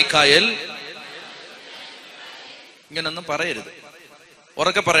ദൂതനായ മീഖായേൽ, ഇങ്ങനൊന്നും പറയരുത്,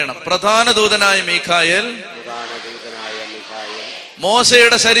 ഉറക്കെ പറയണം. പ്രധാന ദൂതനായ മീഖായേൽ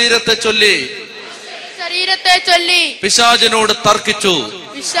മോശയുടെ ശരീരത്തെ ചൊല്ലി പിശാചിനോട് തർക്കിച്ചു.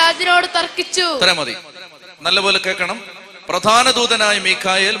 ഇത്ര മതി, നല്ലപോലെ കേൾക്കണം. പ്രധാന ദൂതനായ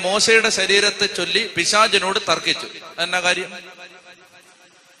മീഖായേൽ മോശയുടെ ശരീരത്തെ ചൊല്ലി പിശാചിനോട് തർക്കിച്ചു. എന്നാ കാര്യം?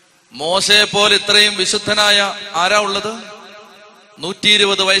 മോശയെ പോലെ ഇത്രയും വിശുദ്ധനായ ആരാ ഉള്ളത്?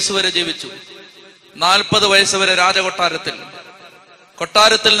 120 വയസ്സ് വരെ ജീവിച്ചു. 40 വയസ്സ് വരെ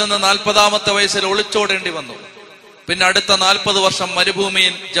കൊട്ടാരത്തിൽ നിന്ന് 40ാമത്തെ വയസ്സിൽ ഒളിച്ചോടേണ്ടി വന്നു. പിന്നെ അടുത്ത 40 വർഷം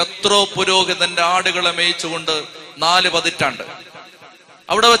മരുഭൂമിയിൽ ജത്രോ പുരോഹിതന്റെ ആടുകളെ മേയിച്ചുകൊണ്ട് 4 പതിറ്റാണ്ട്.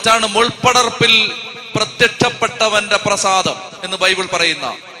 അവിടെ വെച്ചാണ് മുൾപ്പടർപ്പിൽ പ്രത്യക്ഷപ്പെട്ടവന്റെ പ്രസാദം എന്ന് ബൈബിൾ പറയുന്ന,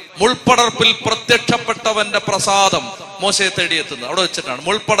 മുൾപ്പടർപ്പിൽ പ്രത്യക്ഷപ്പെട്ടവന്റെ പ്രസാദം മോശയെ തേടിയെത്തുന്നത്. അവിടെ വെച്ചിട്ടാണ്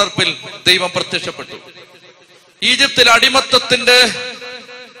മുൾപ്പടർപ്പിൽ ദൈവം പ്രത്യക്ഷപ്പെട്ടു. ഈജിപ്തിൽ അടിമത്തത്തിന്റെ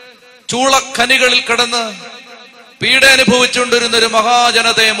ചൂളക്കനികളിൽ കിടന്ന് പീഡ അനുഭവിച്ചുകൊണ്ടിരുന്ന ഒരു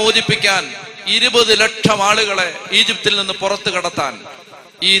മഹാജനതയെ മോചിപ്പിക്കാൻ 20 ലക്ഷം ആളുകളെ ഈജിപ്തിൽ നിന്ന് പുറത്തു കടത്താൻ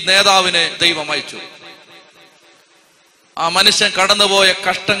ഈ നേതാവിനെ ദൈവം അയച്ചു. ആ മനുഷ്യൻ കടന്നുപോയ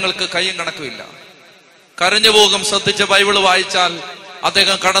കഷ്ടങ്ങൾക്ക് കയ്യും കണക്കുമില്ല. കരഞ്ഞുപോകും. ശ്രദ്ധിച്ച് ബൈബിള് വായിച്ചാൽ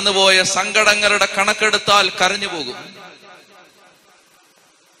അദ്ദേഹം കടന്നുപോയ സങ്കടങ്ങളുടെ കണക്കെടുത്താൽ കരഞ്ഞു പോകും.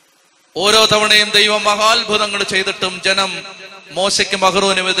 ഓരോ തവണയും ദൈവം മഹാത്ഭുതങ്ങൾ ചെയ്തിട്ടും ജനം മോശയ്ക്കും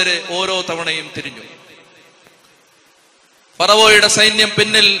അഹ്റോനുമെതിരെ ഓരോ തവണയും തിരിഞ്ഞു. ഫറവോയുടെ സൈന്യം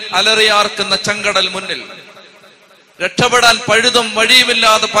പിന്നിൽ അലറിയാർക്കുന്ന ചെങ്കടൽ മുന്നിൽ, രക്ഷപ്പെടാൻ പഴുതും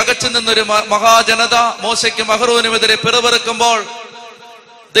വഴിയുമില്ലാതെ പകച്ചു നിന്നൊരു മഹാജനത മോശയ്ക്കും അഹ്റോനുമെതിരെ പിറവിറക്കുമ്പോൾ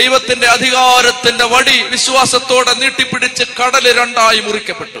ദൈവത്തിന്റെ അധികാരത്തിന്റെ വടി വിശ്വാസത്തോടെ നീട്ടിപ്പിടിച്ച് കടല് 2ആയി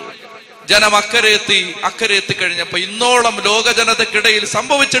മുറിക്കപ്പെട്ടു. ജനം അക്കരെ എത്തിക്കഴിഞ്ഞപ്പോ ഇന്നോളം ലോക ജനതയ്ക്കിടയിൽ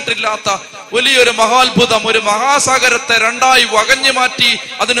സംഭവിച്ചിട്ടില്ലാത്ത വലിയൊരു മഹാത്ഭുതം, ഒരു മഹാസാഗരത്തെ രണ്ടായി വകഞ്ഞു മാറ്റി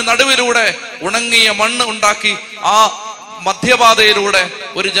അതിന് നടുവിലൂടെ ഉണങ്ങിയ മണ്ണ് ഉണ്ടാക്കി ആ മധ്യപാതയിലൂടെ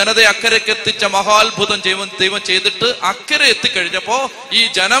ഒരു ജനതയെ അക്കരയ്ക്ക് എത്തിച്ച മഹാത്ഭുതം ദൈവം ചെയ്തിട്ട് അക്കരെ എത്തിക്കഴിഞ്ഞപ്പോ ഈ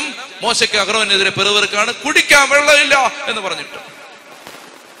ജനം മോശയ്ക്ക് അഹ്റോനെതിരെ പെറുവിറുക്കാണ്, കുടിക്കാൻ വെള്ളമില്ല എന്ന് പറഞ്ഞിട്ട്.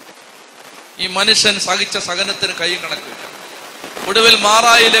 ഈ മനുഷ്യൻ സഹിച്ച സഹനത്തിന് കൈയും കണക്കില്ല. ഒടുവിൽ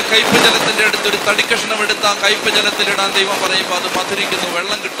മാറായിലെ കയ്പ് ജലത്തിന്റെ അടുത്ത് ഒരു തടിക്കഷ്ണം എടുത്ത് ആ കയ്പ് ജലത്തിലിടാൻ ദൈവം പറയുമ്പോൾ അത് മധുരിക്കുന്നു,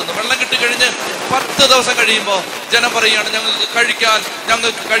 വെള്ളം കിട്ടുന്നു. വെള്ളം കിട്ടിക്കഴിഞ്ഞ് 10 ദിവസം കഴിയുമ്പോൾ ജനം പറയുകയാണ്,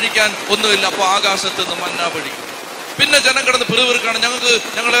 ഞങ്ങൾക്ക് കഴിക്കാൻ ഒന്നുമില്ല. അപ്പൊ ആകാശത്ത് നിന്ന് മന്ന പൊഴിക്കും. പിന്നെ ജനം കിടന്ന് പെറുവിറുക്കാണ്,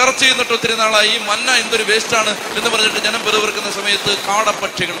 ഞങ്ങൾ ഇറച്ചി തിന്നിട്ട് ഒത്തിരി നാളായി, ഈ മന്ന എന്തൊരു വേസ്റ്റാണ് എന്ന് പറഞ്ഞിട്ട് ജനം പെറുവിറുക്കുന്ന സമയത്ത്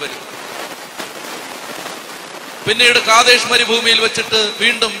കാടപ്പക്ഷികൾ വരും. പിന്നീട് കാദേശ് മരുഭൂമിയിൽ വെച്ചിട്ട്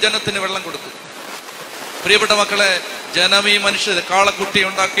വീണ്ടും ജനത്തിന് വെള്ളം കൊടുക്കും. പ്രിയപ്പെട്ട മക്കളെ, ജനം ഈ മനുഷ്യരെ കാളക്കുട്ടി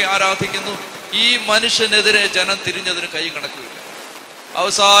ഉണ്ടാക്കി ആരാധിക്കുന്നു. ഈ മനുഷ്യനെതിരെ ജനം തിരിഞ്ഞതിന് കൈ കണക്കില്ല.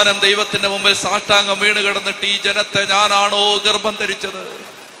 അവസാനം ദൈവത്തിന്റെ മുമ്പിൽ സാഷ്ടാംഗം വീണ് കിടന്നിട്ട്, ഈ ജനത്തെ ഞാനാണോ ഗർഭം ധരിച്ചത്?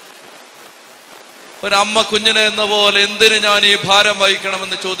 ഒരമ്മ കുഞ്ഞിനെ എന്ന പോലെ എന്തിന് ഞാൻ ഈ ഭാരം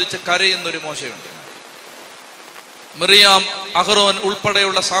വഹിക്കണമെന്ന് ചോദിച്ച് കരയുന്നൊരു മോശയുണ്ട്. മിറിയാം, അഹ്റോൻ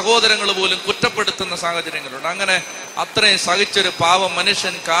ഉൾപ്പെടെയുള്ള സഹോദരങ്ങൾ പോലും കുറ്റപ്പെടുത്തുന്ന സാഹചര്യങ്ങളുണ്ട്. അങ്ങനെ അത്രയും സഹിച്ചൊരു പാവം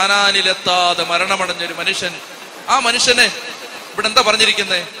മനുഷ്യൻ, കാനാനിലെത്താതെ മരണമടഞ്ഞൊരു മനുഷ്യൻ, ആ മനുഷ്യനെ ഇവിടെ എന്താ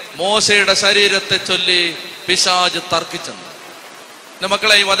പറഞ്ഞിരിക്കുന്നത്? മോശയുടെ ശരീരത്തെ ചൊല്ലി പിശാച് തർക്കിച്ചെന്ന്. എന്റെ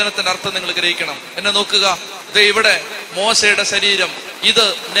മക്കളെ, ഈ വചനത്തിന്റെ അർത്ഥം നിങ്ങൾ ഗ്രഹിക്കണം. എന്നെ നോക്കുക, ദേ ഇവിടെ മോശയുടെ ശരീരം, ഇത്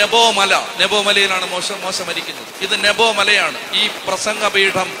നെബോമലയിലാണ് മോശ മരിക്കുന്നത്. ഇത് നെബോമലയാണ്. ഈ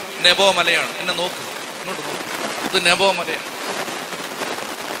പ്രസംഗപീഠം നെബോമലയാണ്. എന്നെ നോക്കുക, ഇങ്ങോട്ട് നോക്കുക, ഇത് നെബോമലയാണ്.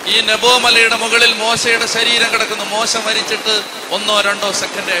 ഈ നെബോമലയുടെ മുകളിൽ മോശയുടെ ശരീരം കിടക്കുന്നു. മോശ മരിച്ചിട്ട് 1-2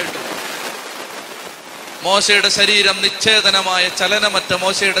 സെക്കൻഡ് ആയിട്ട് മോശയുടെ ശരീരം നിശ്ചേതനമായ ചലനമറ്റ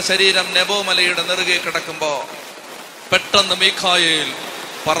മോശയുടെ ശരീരം നെബോമലയുടെ നെറുകെ കിടക്കുമ്പോ പെട്ടെന്ന് മീഖായേൽ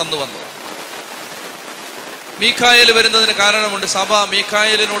പറന്നു വന്നു. മീഖായേൽ വരുന്നതിന് കാരണമുണ്ട്. സഭ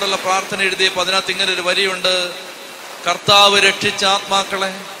മീഖായേലിനോടുള്ള പ്രാർത്ഥന എഴുതിയപ്പോൾ അതിനകത്ത് ഇങ്ങനെ ഒരു വരിയുണ്ട്: കർത്താവ് രക്ഷിച്ച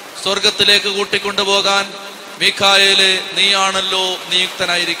ആത്മാക്കളെ സ്വർഗത്തിലേക്ക് കൂട്ടിക്കൊണ്ടുപോകാൻ മീഖായേല് നീയാണല്ലോ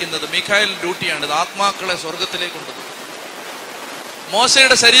നിയുക്തനായിരിക്കുന്നത്. മീഖായേൽ ഡ്യൂട്ടിയാണ് ഇത്, ആത്മാക്കളെ സ്വർഗത്തിലേക്ക് കൊണ്ടുപോകും.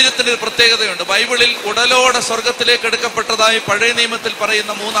 മോശയുടെ ശരീരത്തിന് ഒരു പ്രത്യേകതയുണ്ട്. ബൈബിളിൽ ഉടലോടെ സ്വർഗത്തിലേക്ക് എടുക്കപ്പെട്ടതായി പഴയ നിയമത്തിൽ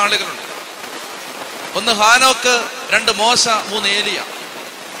പറയുന്ന 3 ആളുകളുണ്ട്. 1 ഹാനോക്ക്, 2 മോശ, 3 ഏലിയ.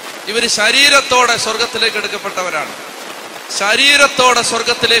 ഇവര് ശരീരത്തോടെ സ്വർഗത്തിലേക്ക് എടുക്കപ്പെട്ടവരാണ്. ശരീരത്തോടെ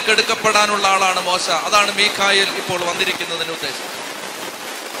സ്വർഗത്തിലേക്ക് എടുക്കപ്പെടാനുള്ള ആളാണ് മോശ. അതാണ് മീഖായേൽ ഇപ്പോൾ വന്നിരിക്കുന്നതിന് ഉദ്ദേശം.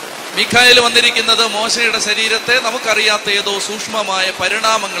 മീഖായേൽ വന്നിരിക്കുന്നത് മോശയുടെ ശരീരത്തെ നമുക്കറിയാത്ത ഏതോ സൂക്ഷ്മമായ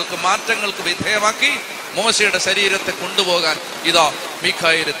പരിണാമങ്ങൾക്ക്, മാറ്റങ്ങൾക്ക് വിധേയമാക്കി മോശയുടെ ശരീരത്തെ കൊണ്ടുപോകാൻ ഇതാ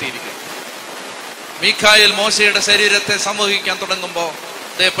മീഖായേൽ എത്തിയിരിക്കുന്നു. മീഖായേൽ മോശയുടെ ശരീരത്തെ സംവഹിക്കാൻ തുടങ്ങുമ്പോൾ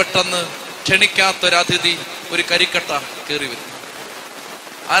പെട്ടെന്ന് ക്ഷണിക്കാത്തൊരതിഥി, ഒരു കരിക്കട്ട കയറി വരും.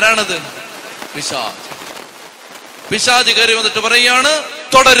 ആരാണത്? പിശാച്. പിശാച് കയറി വന്നിട്ട് പറയാണ്,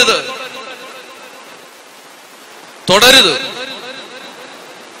 തൊടരുത്.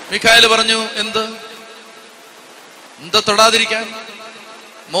 മീഖായേൽ പറഞ്ഞു, എന്താ തൊടാതിരിക്കാൻ?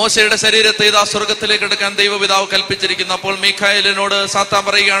 മോശയുടെ ശരീരത്തെ ഇതാ സ്വർഗത്തിലേക്ക് എടുക്കാൻ ദൈവപിതാവ് കൽപ്പിച്ചിരിക്കുന്നു. അപ്പോൾ മീഖായേലിനോട് സാത്താൻ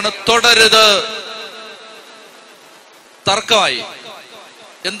പറയുകയാണ്, തൊടരുത്. തർക്കമായി.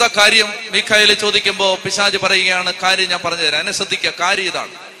 എന്താ കാര്യം? മീഖായേൽ ചോദിക്കുമ്പോ പിശാച് പറയുകയാണ്, കാര്യം ഞാൻ പറഞ്ഞുതരാം, എന്നെ ശ്രദ്ധിക്കുക. കാര്യം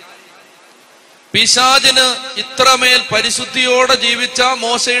ഇതാണ്: പിശാചിന് ഇത്രമേൽ പരിശുദ്ധിയോടെ ജീവിച്ച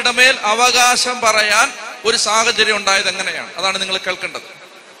മോശയുടെ മേൽ അവകാശം പറയാൻ ഒരു സാഹചര്യം ഉണ്ടായത് എങ്ങനെയാണ്? അതാണ് നിങ്ങൾ കേൾക്കേണ്ടത്.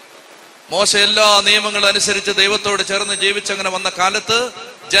 മോശ എല്ലാ നിയമങ്ങളും അനുസരിച്ച് ദൈവത്തോട് ചേർന്ന് ജീവിച്ചങ്ങനെ വന്ന കാലത്ത്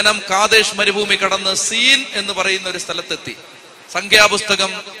ജനം കാദേശ് മരുഭൂമി കടന്ന് സീൻ എന്ന് പറയുന്ന ഒരു സ്ഥലത്തെത്തി.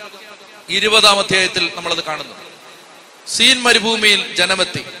 സംഖ്യാപുസ്തകം 20-ാം അധ്യായത്തിൽ നമ്മളത് കാണുന്നു. സീൻ മരുഭൂമിയിൽ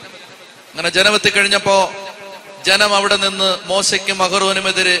ജനമെത്തി. അങ്ങനെ ജനമെത്തി കഴിഞ്ഞപ്പോ ജനം അവിടെ നിന്ന് മോശയ്ക്കും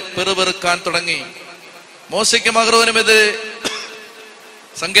അഹ്റോനുമെതിരെ പെറുപെറുക്കാൻ തുടങ്ങി. മോശയ്ക്കും അഹ്റോനുമെതിരെ,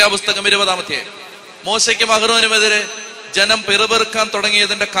 സംഖ്യാപുസ്തകം 20-ാം അധ്യായം, മോശയ്ക്കും അഹ്റോനുമെതിരെ ജനം പെറുപെറുക്കാൻ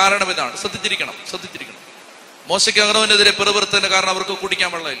തുടങ്ങിയതിന്റെ കാരണം ഇതാണ്. ശ്രദ്ധിച്ചിരിക്കണം. മോശയ്ക്ക് അഹ്റോനെതിരെ പെറുപെറുത്തതിന്റെ കാരണം അവർക്ക് കുടിക്കാൻ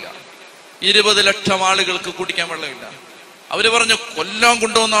വെള്ളമില്ല. 20 ലക്ഷം ആളുകൾക്ക് കുടിക്കാൻ വെള്ളമില്ല. അവര് പറഞ്ഞു, കൊല്ലാൻ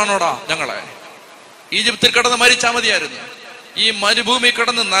കൊണ്ടുവന്നാണോടാ ഞങ്ങളെ? ഈജിപ്തിൽ കിടന്ന് മരിച്ചാൽ മതിയായിരുന്നു. ഈ മരുഭൂമി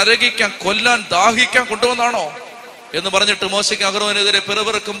കിടന്ന് നരകിക്കാൻ, കൊല്ലാൻ, ദാഹിക്കാൻ കൊണ്ടുവന്നാണോ എന്ന് പറഞ്ഞിട്ട് മോശയ്ക്ക് അഹ്റോനെതിരെ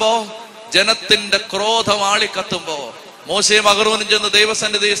പെറുപെറുക്കുമ്പോ, ജനത്തിന്റെ ക്രോധം ആളിക്കത്തുമ്പോ, മോശയും അഹ്റോനും ചെന്ന്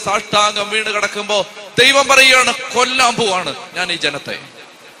ദൈവസന്നിധിയിൽ സാഷ്ടാംഗം വീണ് കിടക്കുമ്പോ ദൈവം പറയുകയാണ്, കൊല്ലാൻ പോവാണ് ഞാൻ ഈ ജനത്തെ,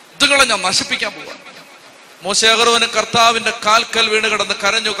 ഇതുങ്ങളെ ഞാൻ നശിപ്പിക്കാൻ പോവാണ്. മോശ അഹ്റോന് കർത്താവിന്റെ കാൽക്കൽ വീണ് കിടന്ന്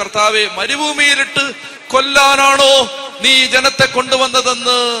കരഞ്ഞു, കർത്താവെ, മരുഭൂമിയിലിട്ട് കൊല്ലാനാണോ നീ ജനത്തെ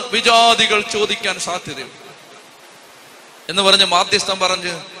കൊണ്ടുവന്നതെന്ന് വിജാതികൾ ചോദിക്കാൻ സാധ്യതയുണ്ട് എന്ന് പറഞ്ഞ് മാധ്യസ്ഥം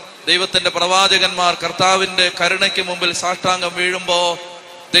പറഞ്ഞ് ദൈവത്തിന്റെ പ്രവാചകന്മാർ കർത്താവിന്റെ കരുണയ്ക്ക് മുമ്പിൽ സാഷ്ടാംഗം വീഴുമ്പോ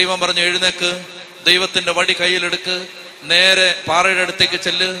ദൈവം പറഞ്ഞു, എഴുന്നേക്ക്, ദൈവത്തിന്റെ വടി കയ്യിലെടുക്ക്, നേരെ പാറയുടെ അടുത്തേക്ക്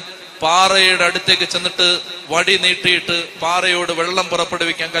ചെല്ല്, പാറയുടെ അടുത്തേക്ക് ചെന്നിട്ട് വടി നീട്ടിയിട്ട് പാറയോട് വെള്ളം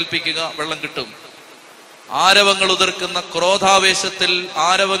പുറപ്പെടുവിക്കാൻ കൽപ്പിക്കുക, വെള്ളം കിട്ടും. ആരവങ്ങൾ ഉതിർക്കുന്ന ക്രോധാവേശത്തിൽ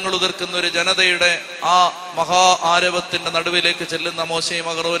ആരവങ്ങൾ ഉതിർക്കുന്ന ഒരു ജനതയുടെ ആ മഹാ ആരവത്തിന്റെ നടുവിലേക്ക് ചെല്ലുന്ന മോശയും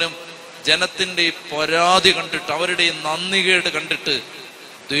അഹറോനും ജനത്തിന്റെ ഈ പരാതി കണ്ടിട്ട്, അവരുടെ ഈ നന്ദികേട് കണ്ടിട്ട്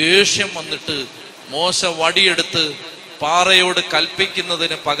ദേഷ്യം വന്നിട്ട് മോശ വടിയെടുത്ത് പാറയോട്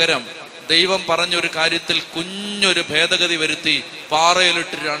കൽപ്പിക്കുന്നതിന് പകരം ദൈവം പറഞ്ഞൊരു കാര്യത്തിൽ കുഞ്ഞൊരു ഭേദഗതി വരുത്തി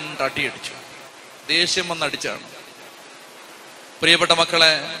പാറയിലിട്ട് 2 അടിയടിച്ചു. ദേഷ്യം വന്നടിച്ചാണ്. പ്രിയപ്പെട്ട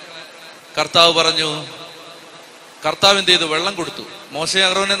മക്കളെ, കർത്താവ് പറഞ്ഞു, കർത്താവ് എന്ത് ചെയ്തു? വെള്ളം കൊടുത്തു. മോശയും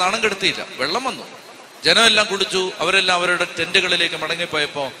അഹറോനെ നാണം കെടുത്തിയില്ല, വെള്ളം വന്നു. ജനമെല്ലാം കുടിച്ചു. അവരെല്ലാം അവരുടെ ടെന്റുകളിലേക്ക്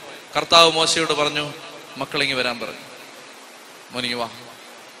മടങ്ങിപ്പോയപ്പോ കർത്താവ് മോശയോട് പറഞ്ഞു, മക്കളിങ്ങി വരാൻ പറഞ്ഞു. മോനിങ്ങി വാ.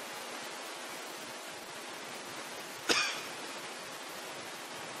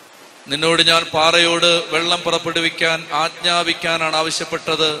 നിന്നോട് ഞാൻ പാറയോട് വെള്ളം പുറപ്പെടുവിക്കാൻ ആജ്ഞാപിക്കാനാണ്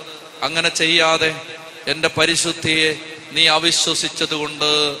ആവശ്യപ്പെട്ടത്. അങ്ങനെ ചെയ്യാതെ എന്റെ പരിശുദ്ധിയെ നീ അവിശ്വസിച്ചത് കൊണ്ട്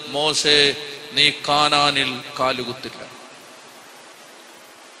മോശെ, നീ കാനാനിൽ കാലുകുത്തില്ല.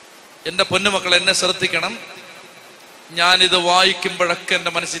 എന്റെ പൊന്നുമക്കൾ, എന്നെ ശ്രദ്ധിക്കണം. ഞാനിത് വായിക്കുമ്പോഴൊക്കെ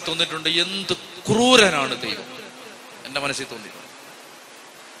എന്റെ മനസ്സിൽ തോന്നിയിട്ടുണ്ട്, എന്ത് ക്രൂരനാണ് ദൈവം. എന്റെ മനസ്സിൽ തോന്നിയിട്ടുണ്ട്.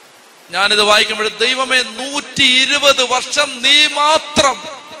 ഞാനിത് വായിക്കുമ്പോൾ ദൈവമേ, 120 വർഷം നീ മാത്രം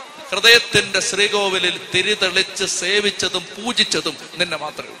ഹൃദയത്തിന്റെ ശ്രീകോവിലിൽ തിരിതെളിച്ച് സേവിച്ചതും പൂജിച്ചതും നിന്നെ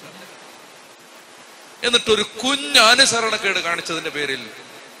മാത്രമേ ഉള്ളൂ. എന്നിട്ടൊരു കുഞ്ഞ് അനുസരണക്കേട് കാണിച്ചതിന്റെ പേരിൽ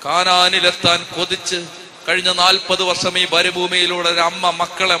കാനാനിലെത്താൻ കൊതിച്ച് കഴിഞ്ഞ 40 വർഷം ഈ മരുഭൂമിയിലൂടെ ഒരു അമ്മ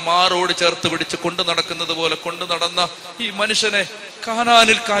മക്കളെ മാറോട് ചേർത്ത് പിടിച്ച് കൊണ്ടു നടക്കുന്നത് പോലെ കൊണ്ടു നടന്ന ഈ മനുഷ്യനെ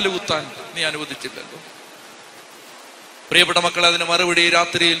കാനാനിൽ കാലുകുത്താൻ നീ അനുവദിച്ചില്ലല്ലോ. പ്രിയപ്പെട്ട മക്കളെ, അതിന് മറുപടി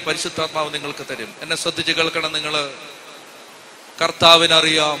രാത്രിയിൽ പരിശുദ്ധാത്മാവ് നിങ്ങൾക്ക് തരും. എന്നെ ശ്രദ്ധിച്ച് കേൾക്കണം നിങ്ങള്.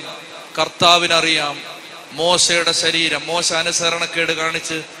 കർത്താവിനറിയാം മോശയുടെ ശരീരം. മോശ അനുസരണക്കേട്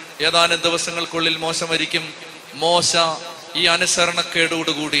കാണിച്ച് ഏതാനും ദിവസങ്ങൾക്കുള്ളിൽ മോശ മരിക്കും. മോശ ഈ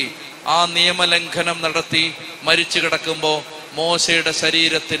അനുസരണക്കേടോടുകൂടി ആ നിയമലംഘനം നടത്തി മരിച്ചു കിടക്കുമ്പോ മോശയുടെ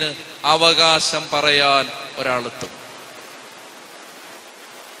ശരീരത്തിന് അവകാശം പറയാൻ ഒരാളെത്തും.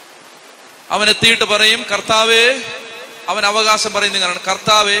 അവനെത്തിയിട്ട് പറയും, കർത്താവേ, അവൻ അവകാശം പറയുന്നതാണ്,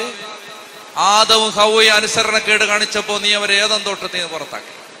 കർത്താവേ, ആദവും ഹവ്വയും അനുസരണക്കേട് കാണിച്ചപ്പോ നീ അവരെ ഏദൻ തോട്ടത്തിൽ നിന്ന്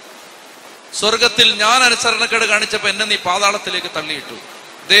പുറത്താക്കി. സ്വർഗത്തിൽ ഞാൻ അനുസരണക്കേട് കാണിച്ചപ്പോ എന്നെ നീ പാതാളത്തിലേക്ക് തള്ളിയിട്ടു.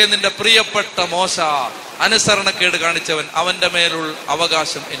 ദേ നിന്റെ പ്രിയപ്പെട്ട മോശ അനുസരണക്കേട് കാണിച്ചവൻ, അവന്റെ മേലുള്ള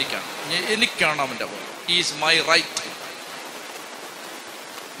അവകാശം എനിക്കാണ് അവന്റെ മേൽ. Is my right,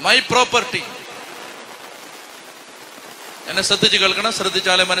 my property. എന്നെ ശ്രദ്ധിച്ച് കേൾക്കണം.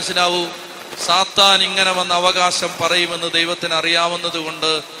 ശ്രദ്ധിച്ചാലേ മനസ്സിലാവൂ. സാത്താൻ ഇങ്ങനെ വന്ന് അവകാശം പറയുമെന്ന് ദൈവത്തിന് അറിയാവുന്നത്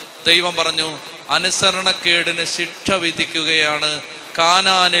കൊണ്ട് ദൈവം പറഞ്ഞു, അനുസരണക്കേടിന് ശിക്ഷ വിധിക്കുകയാണ്.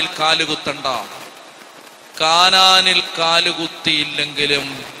 കാനാനിൽ കാലുകുത്തണ്ട. കാനാനിൽ കാലുകുത്തിയില്ലെങ്കിലും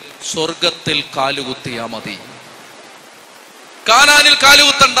സ്വർഗത്തിൽ കാലുകുത്തിയാ മതി. കാനാനിൽ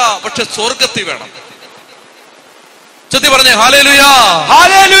കാലുകുത്തണ്ട, പക്ഷെ സ്വർഗത്തിൽ വേണം. ചെത്തി പറഞ്ഞേ ഹല്ലേലൂയ,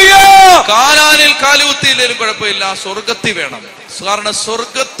 ഹല്ലേലൂയ. കാനാനിൽ കാലുകുത്തിയില്ലെങ്കിലും കുഴപ്പമില്ല, സ്വർഗത്തിൽ വേണം. കാരണം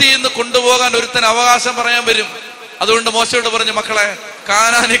സ്വർഗത്തിൽ നിന്ന് കൊണ്ടുപോകാൻ ഒരുത്തൻ അവകാശം പറയാൻ വരും. അതുകൊണ്ട് മോശയോട് പറഞ്ഞു, മക്കളെ,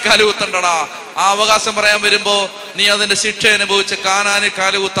 കാനാനിൽ കാലുകുത്തണ്ടടാ. ആ അവകാശം പറയാൻ വരുമ്പോ നീ അതിന്റെ ശിക്ഷ അനുഭവിച്ച് കാനാനിൽ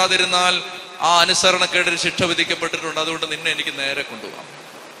കാലുകുത്താതിരുന്നാൽ ആ അനുസരണക്കേടിന് ശിക്ഷ വിധിക്കപ്പെട്ടിട്ടുണ്ട്. അതുകൊണ്ട് നിന്നെ എനിക്ക് നേരെ കൊണ്ടുപോകാം.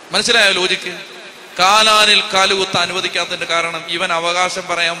 മനസ്സിലായോ ലോജിക്ക്? കാനാനിൽ കാലുകുത്ത അനുവദിക്കാത്തതിന്റെ കാരണം ഇവൻ അവകാശം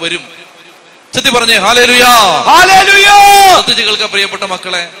പറയാൻ വരും. ചെത്തി പറഞ്ഞേ ഹല്ലേലൂയ, ഹല്ലേലൂയ. ശ്രദ്ധിച്ചുകൾക്ക് പ്രിയപ്പെട്ട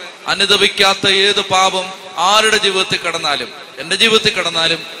മക്കളെ, അനുദപിക്കാത്ത ഏത് പാപം ആരുടെ ജീവിതത്തിൽ കിടന്നാലും, എന്റെ ജീവിതത്തിൽ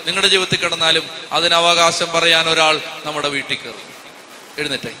കിടന്നാലും നിങ്ങളുടെ ജീവിതത്തിൽ കിടന്നാലും അതിന് അവകാശം പറയാൻ ഒരാൾ നമ്മുടെ വീട്ടിൽ കയറും.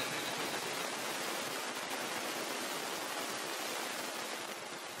 എഴുന്നേറ്റേ.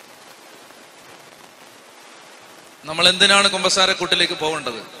 നമ്മൾ എന്തിനാണ് കുമ്പസാരക്കൂട്ടിലേക്ക്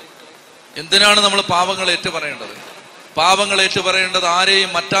പോകേണ്ടത്? എന്തിനാണ് നമ്മൾ പാപങ്ങൾ ഏറ്റുപറയേണ്ടത്? പാപങ്ങൾ ഏറ്റുപറയേണ്ടത് ആരെയും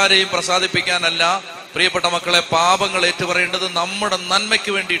മറ്റാരെയും പ്രസാദിപ്പിക്കാനല്ല. പ്രിയപ്പെട്ട മക്കളെ, പാപങ്ങൾ ഏറ്റുപറയേണ്ടത് നമ്മുടെ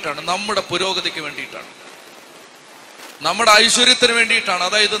നന്മയ്ക്ക് വേണ്ടിയിട്ടാണ്, നമ്മുടെ പുരോഗതിക്ക് വേണ്ടിയിട്ടാണ്, നമ്മുടെ ഐശ്വര്യത്തിന് വേണ്ടിയിട്ടാണ്.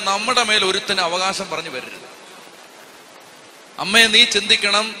 അതായത് നമ്മുടെ മേൽ ഒരുത്തിന് അവകാശം പറഞ്ഞു വരരുത്. അമ്മയെ നീ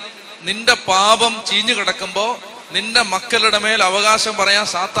ചിന്തിക്കണം, നിന്റെ പാപം ചീഞ്ഞു കിടക്കുമ്പോ നിന്റെ മക്കളുടെ മേൽ അവകാശം പറയാൻ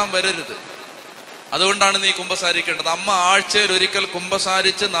സാത്താൻ വരരുത്. അതുകൊണ്ടാണ് നീ കുമ്പസാരിക്കേണ്ടത്. അമ്മ ആഴ്ചയിൽ ഒരിക്കൽ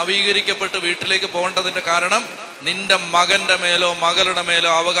കുമ്പസാരിച്ച് നവീകരിക്കപ്പെട്ട് വീട്ടിലേക്ക് പോകേണ്ടതിന്റെ കാരണം നിന്റെ മകന്റെ മേലോ മകളുടെ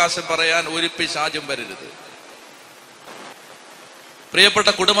മേലോ അവകാശം പറയാൻ ഒരു പിശാചും വരരുത്. പ്രിയപ്പെട്ട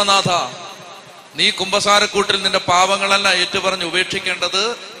കുടുംബനാഥ, നീ കുമ്പസാരക്കൂട്ടിൽ നിന്റെ പാപങ്ങളെല്ലാം ഏറ്റുപറഞ്ഞ് ഉപേക്ഷിക്കേണ്ടത്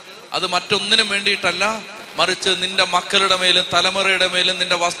അത് മറ്റൊന്നിനും വേണ്ടിയിട്ടല്ല, മറിച്ച് നിന്റെ മക്കളുടെ മേലും തലമുറയുടെ മേലും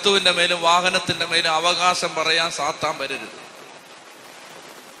നിന്റെ വസ്തുവിന്റെ മേലും വാഹനത്തിന്റെ മേലും അവകാശം പറയാൻ സാത്താൻ വരരുത്.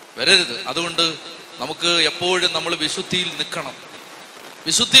 അതുകൊണ്ട് നമുക്ക് എപ്പോഴും നമ്മൾ വിശുദ്ധിയിൽ നിൽക്കണം.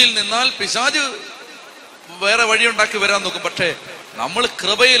 വിശുദ്ധിയിൽ നിന്നാൽ പിശാച് വേറെ വഴിയുണ്ടാക്കി വരാൻ നോക്കും. പക്ഷേ നമ്മൾ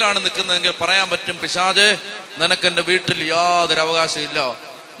കൃപയിലാണ് നിൽക്കുന്നതെങ്കിൽ പറയാൻ പറ്റും, പിശാചേ നിനക്ക് എന്റെ വീട്ടിൽ യാതൊരു അവകാശം ഇല്ല,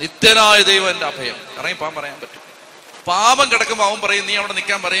 നിത്യനായ ദൈവം എന്റെ അഭയം. ഇറങ്ങിപ്പോൻ പറയാൻ പറ്റും. പാപം കിടക്കുമ്പോൾ അവൻ പറയും, നീ അവിടെ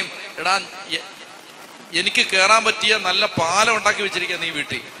നിൽക്കാൻ പറയും, എടാ എനിക്ക് കയറാൻ പറ്റിയ നല്ല പാലം ഉണ്ടാക്കി വെച്ചിരിക്കുക നീ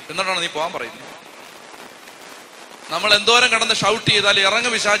വീട്ടിൽ, എന്നിട്ടാണ് നീ പോകാൻ പറയുന്നത്. നമ്മൾ എന്തോരം കടന്ന് ഷൗട്ട് ചെയ്താൽ ഇറങ്ങ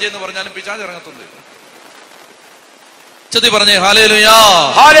പിശാച് എന്ന് പറഞ്ഞാലും പിശാച് ഇറങ്ങത്തൊന്നുമില്ല. ഉച്ചത്തിൽ പറഞ്ഞേ ഹല്ലേലൂയാ,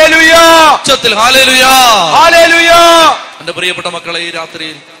 ഹല്ലേലൂയാ, ഉച്ചത്തിൽ ഹല്ലേലൂയാ, ഹല്ലേലൂയാ. എന്റെ പ്രിയപ്പെട്ട മക്കളെ, ഈ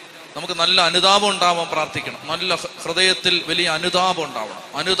രാത്രിയിൽ നമുക്ക് നല്ല അനുതാപം ഉണ്ടാവാൻ പ്രാർത്ഥിക്കണം. നല്ല ഹൃദയത്തിൽ വലിയ അനുതാപം ഉണ്ടാവണം.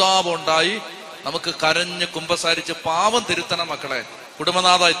 അനുതാപം ഉണ്ടായി നമുക്ക് കരഞ്ഞ് കുമ്പസാരിച്ച് പാപം തിരുത്തണം. മക്കളെ,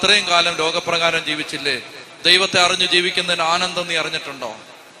 കുടുംബനാഥ ഇത്രയും കാലം ലോകപ്രകാരം ജീവിച്ചില്ലേ, ദൈവത്തെ അറിഞ്ഞു ജീവിക്കുന്നതിന് ആനന്ദം നീ അറിഞ്ഞിട്ടുണ്ടോ?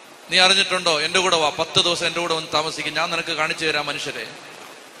 നീ അറിഞ്ഞിട്ടുണ്ടോ? എന്റെ കൂടെ വാ, 10 ദിവസം എന്റെ കൂടെ വന്ന് താമസിക്കും, ഞാൻ നിനക്ക് കാണിച്ചു തരാം. മനുഷ്യരെ,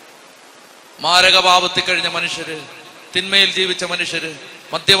 മാരകപാപത്തിൽ കഴിഞ്ഞ മനുഷ്യര്, തിന്മയിൽ ജീവിച്ച മനുഷ്യര്,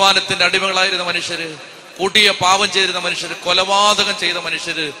 മദ്യപാനത്തിന്റെ അടിമകളായിരുന്ന മനുഷ്യര്, കൊടിയ പാപം ചെയ്തിരുന്ന മനുഷ്യര്, കൊലപാതകം ചെയ്ത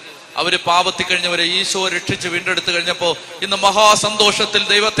മനുഷ്യര്, അവര് പാപത്തിൽ കഴിഞ്ഞവരെ ഈശോ രക്ഷിച്ച് വീണ്ടെടുത്ത് കഴിഞ്ഞപ്പോ ഇന്ന് മഹാസന്തോഷത്തിൽ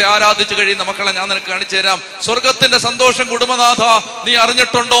ദൈവത്തെ ആരാധിച്ചു കഴിയുന്ന മക്കളെ ഞാൻ നിനക്ക് കാണിച്ചു തരാം. സ്വർഗത്തിന്റെ സന്തോഷം കുടുംബനാഥ നീ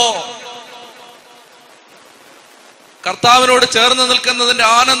അറിഞ്ഞിട്ടുണ്ടോ? കർത്താവിനോട് ചേർന്ന് നിൽക്കുന്നതിന്റെ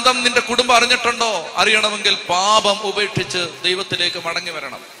ആനന്ദം നിന്റെ കുടുംബം അറിഞ്ഞിട്ടുണ്ടോ? അറിയണമെങ്കിൽ പാപം ഉപേക്ഷിച്ച് ദൈവത്തിലേക്ക് മടങ്ങി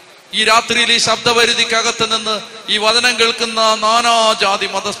വരണം. ഈ രാത്രിയിൽ ഈ ശബ്ദപരിധിക്കകത്ത് നിന്ന് ഈ വചനം കേൾക്കുന്ന നാനാജാതി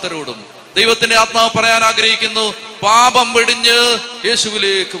മതസ്ഥരോടും ദൈവത്തിന്റെ ആത്മാവ് പറയാൻ ആഗ്രഹിക്കുന്നു, പാപം വെടിഞ്ഞ്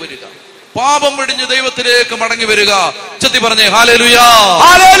യേശുവിലേക്ക് വരിക, പാപം വെടിഞ്ഞ് ദൈവത്തിലേക്ക് മടങ്ങി വരിക. ചെത്തി പറഞ്ഞേ ഹല്ലേലൂയാ,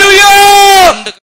 ഹല്ലേലൂയാ.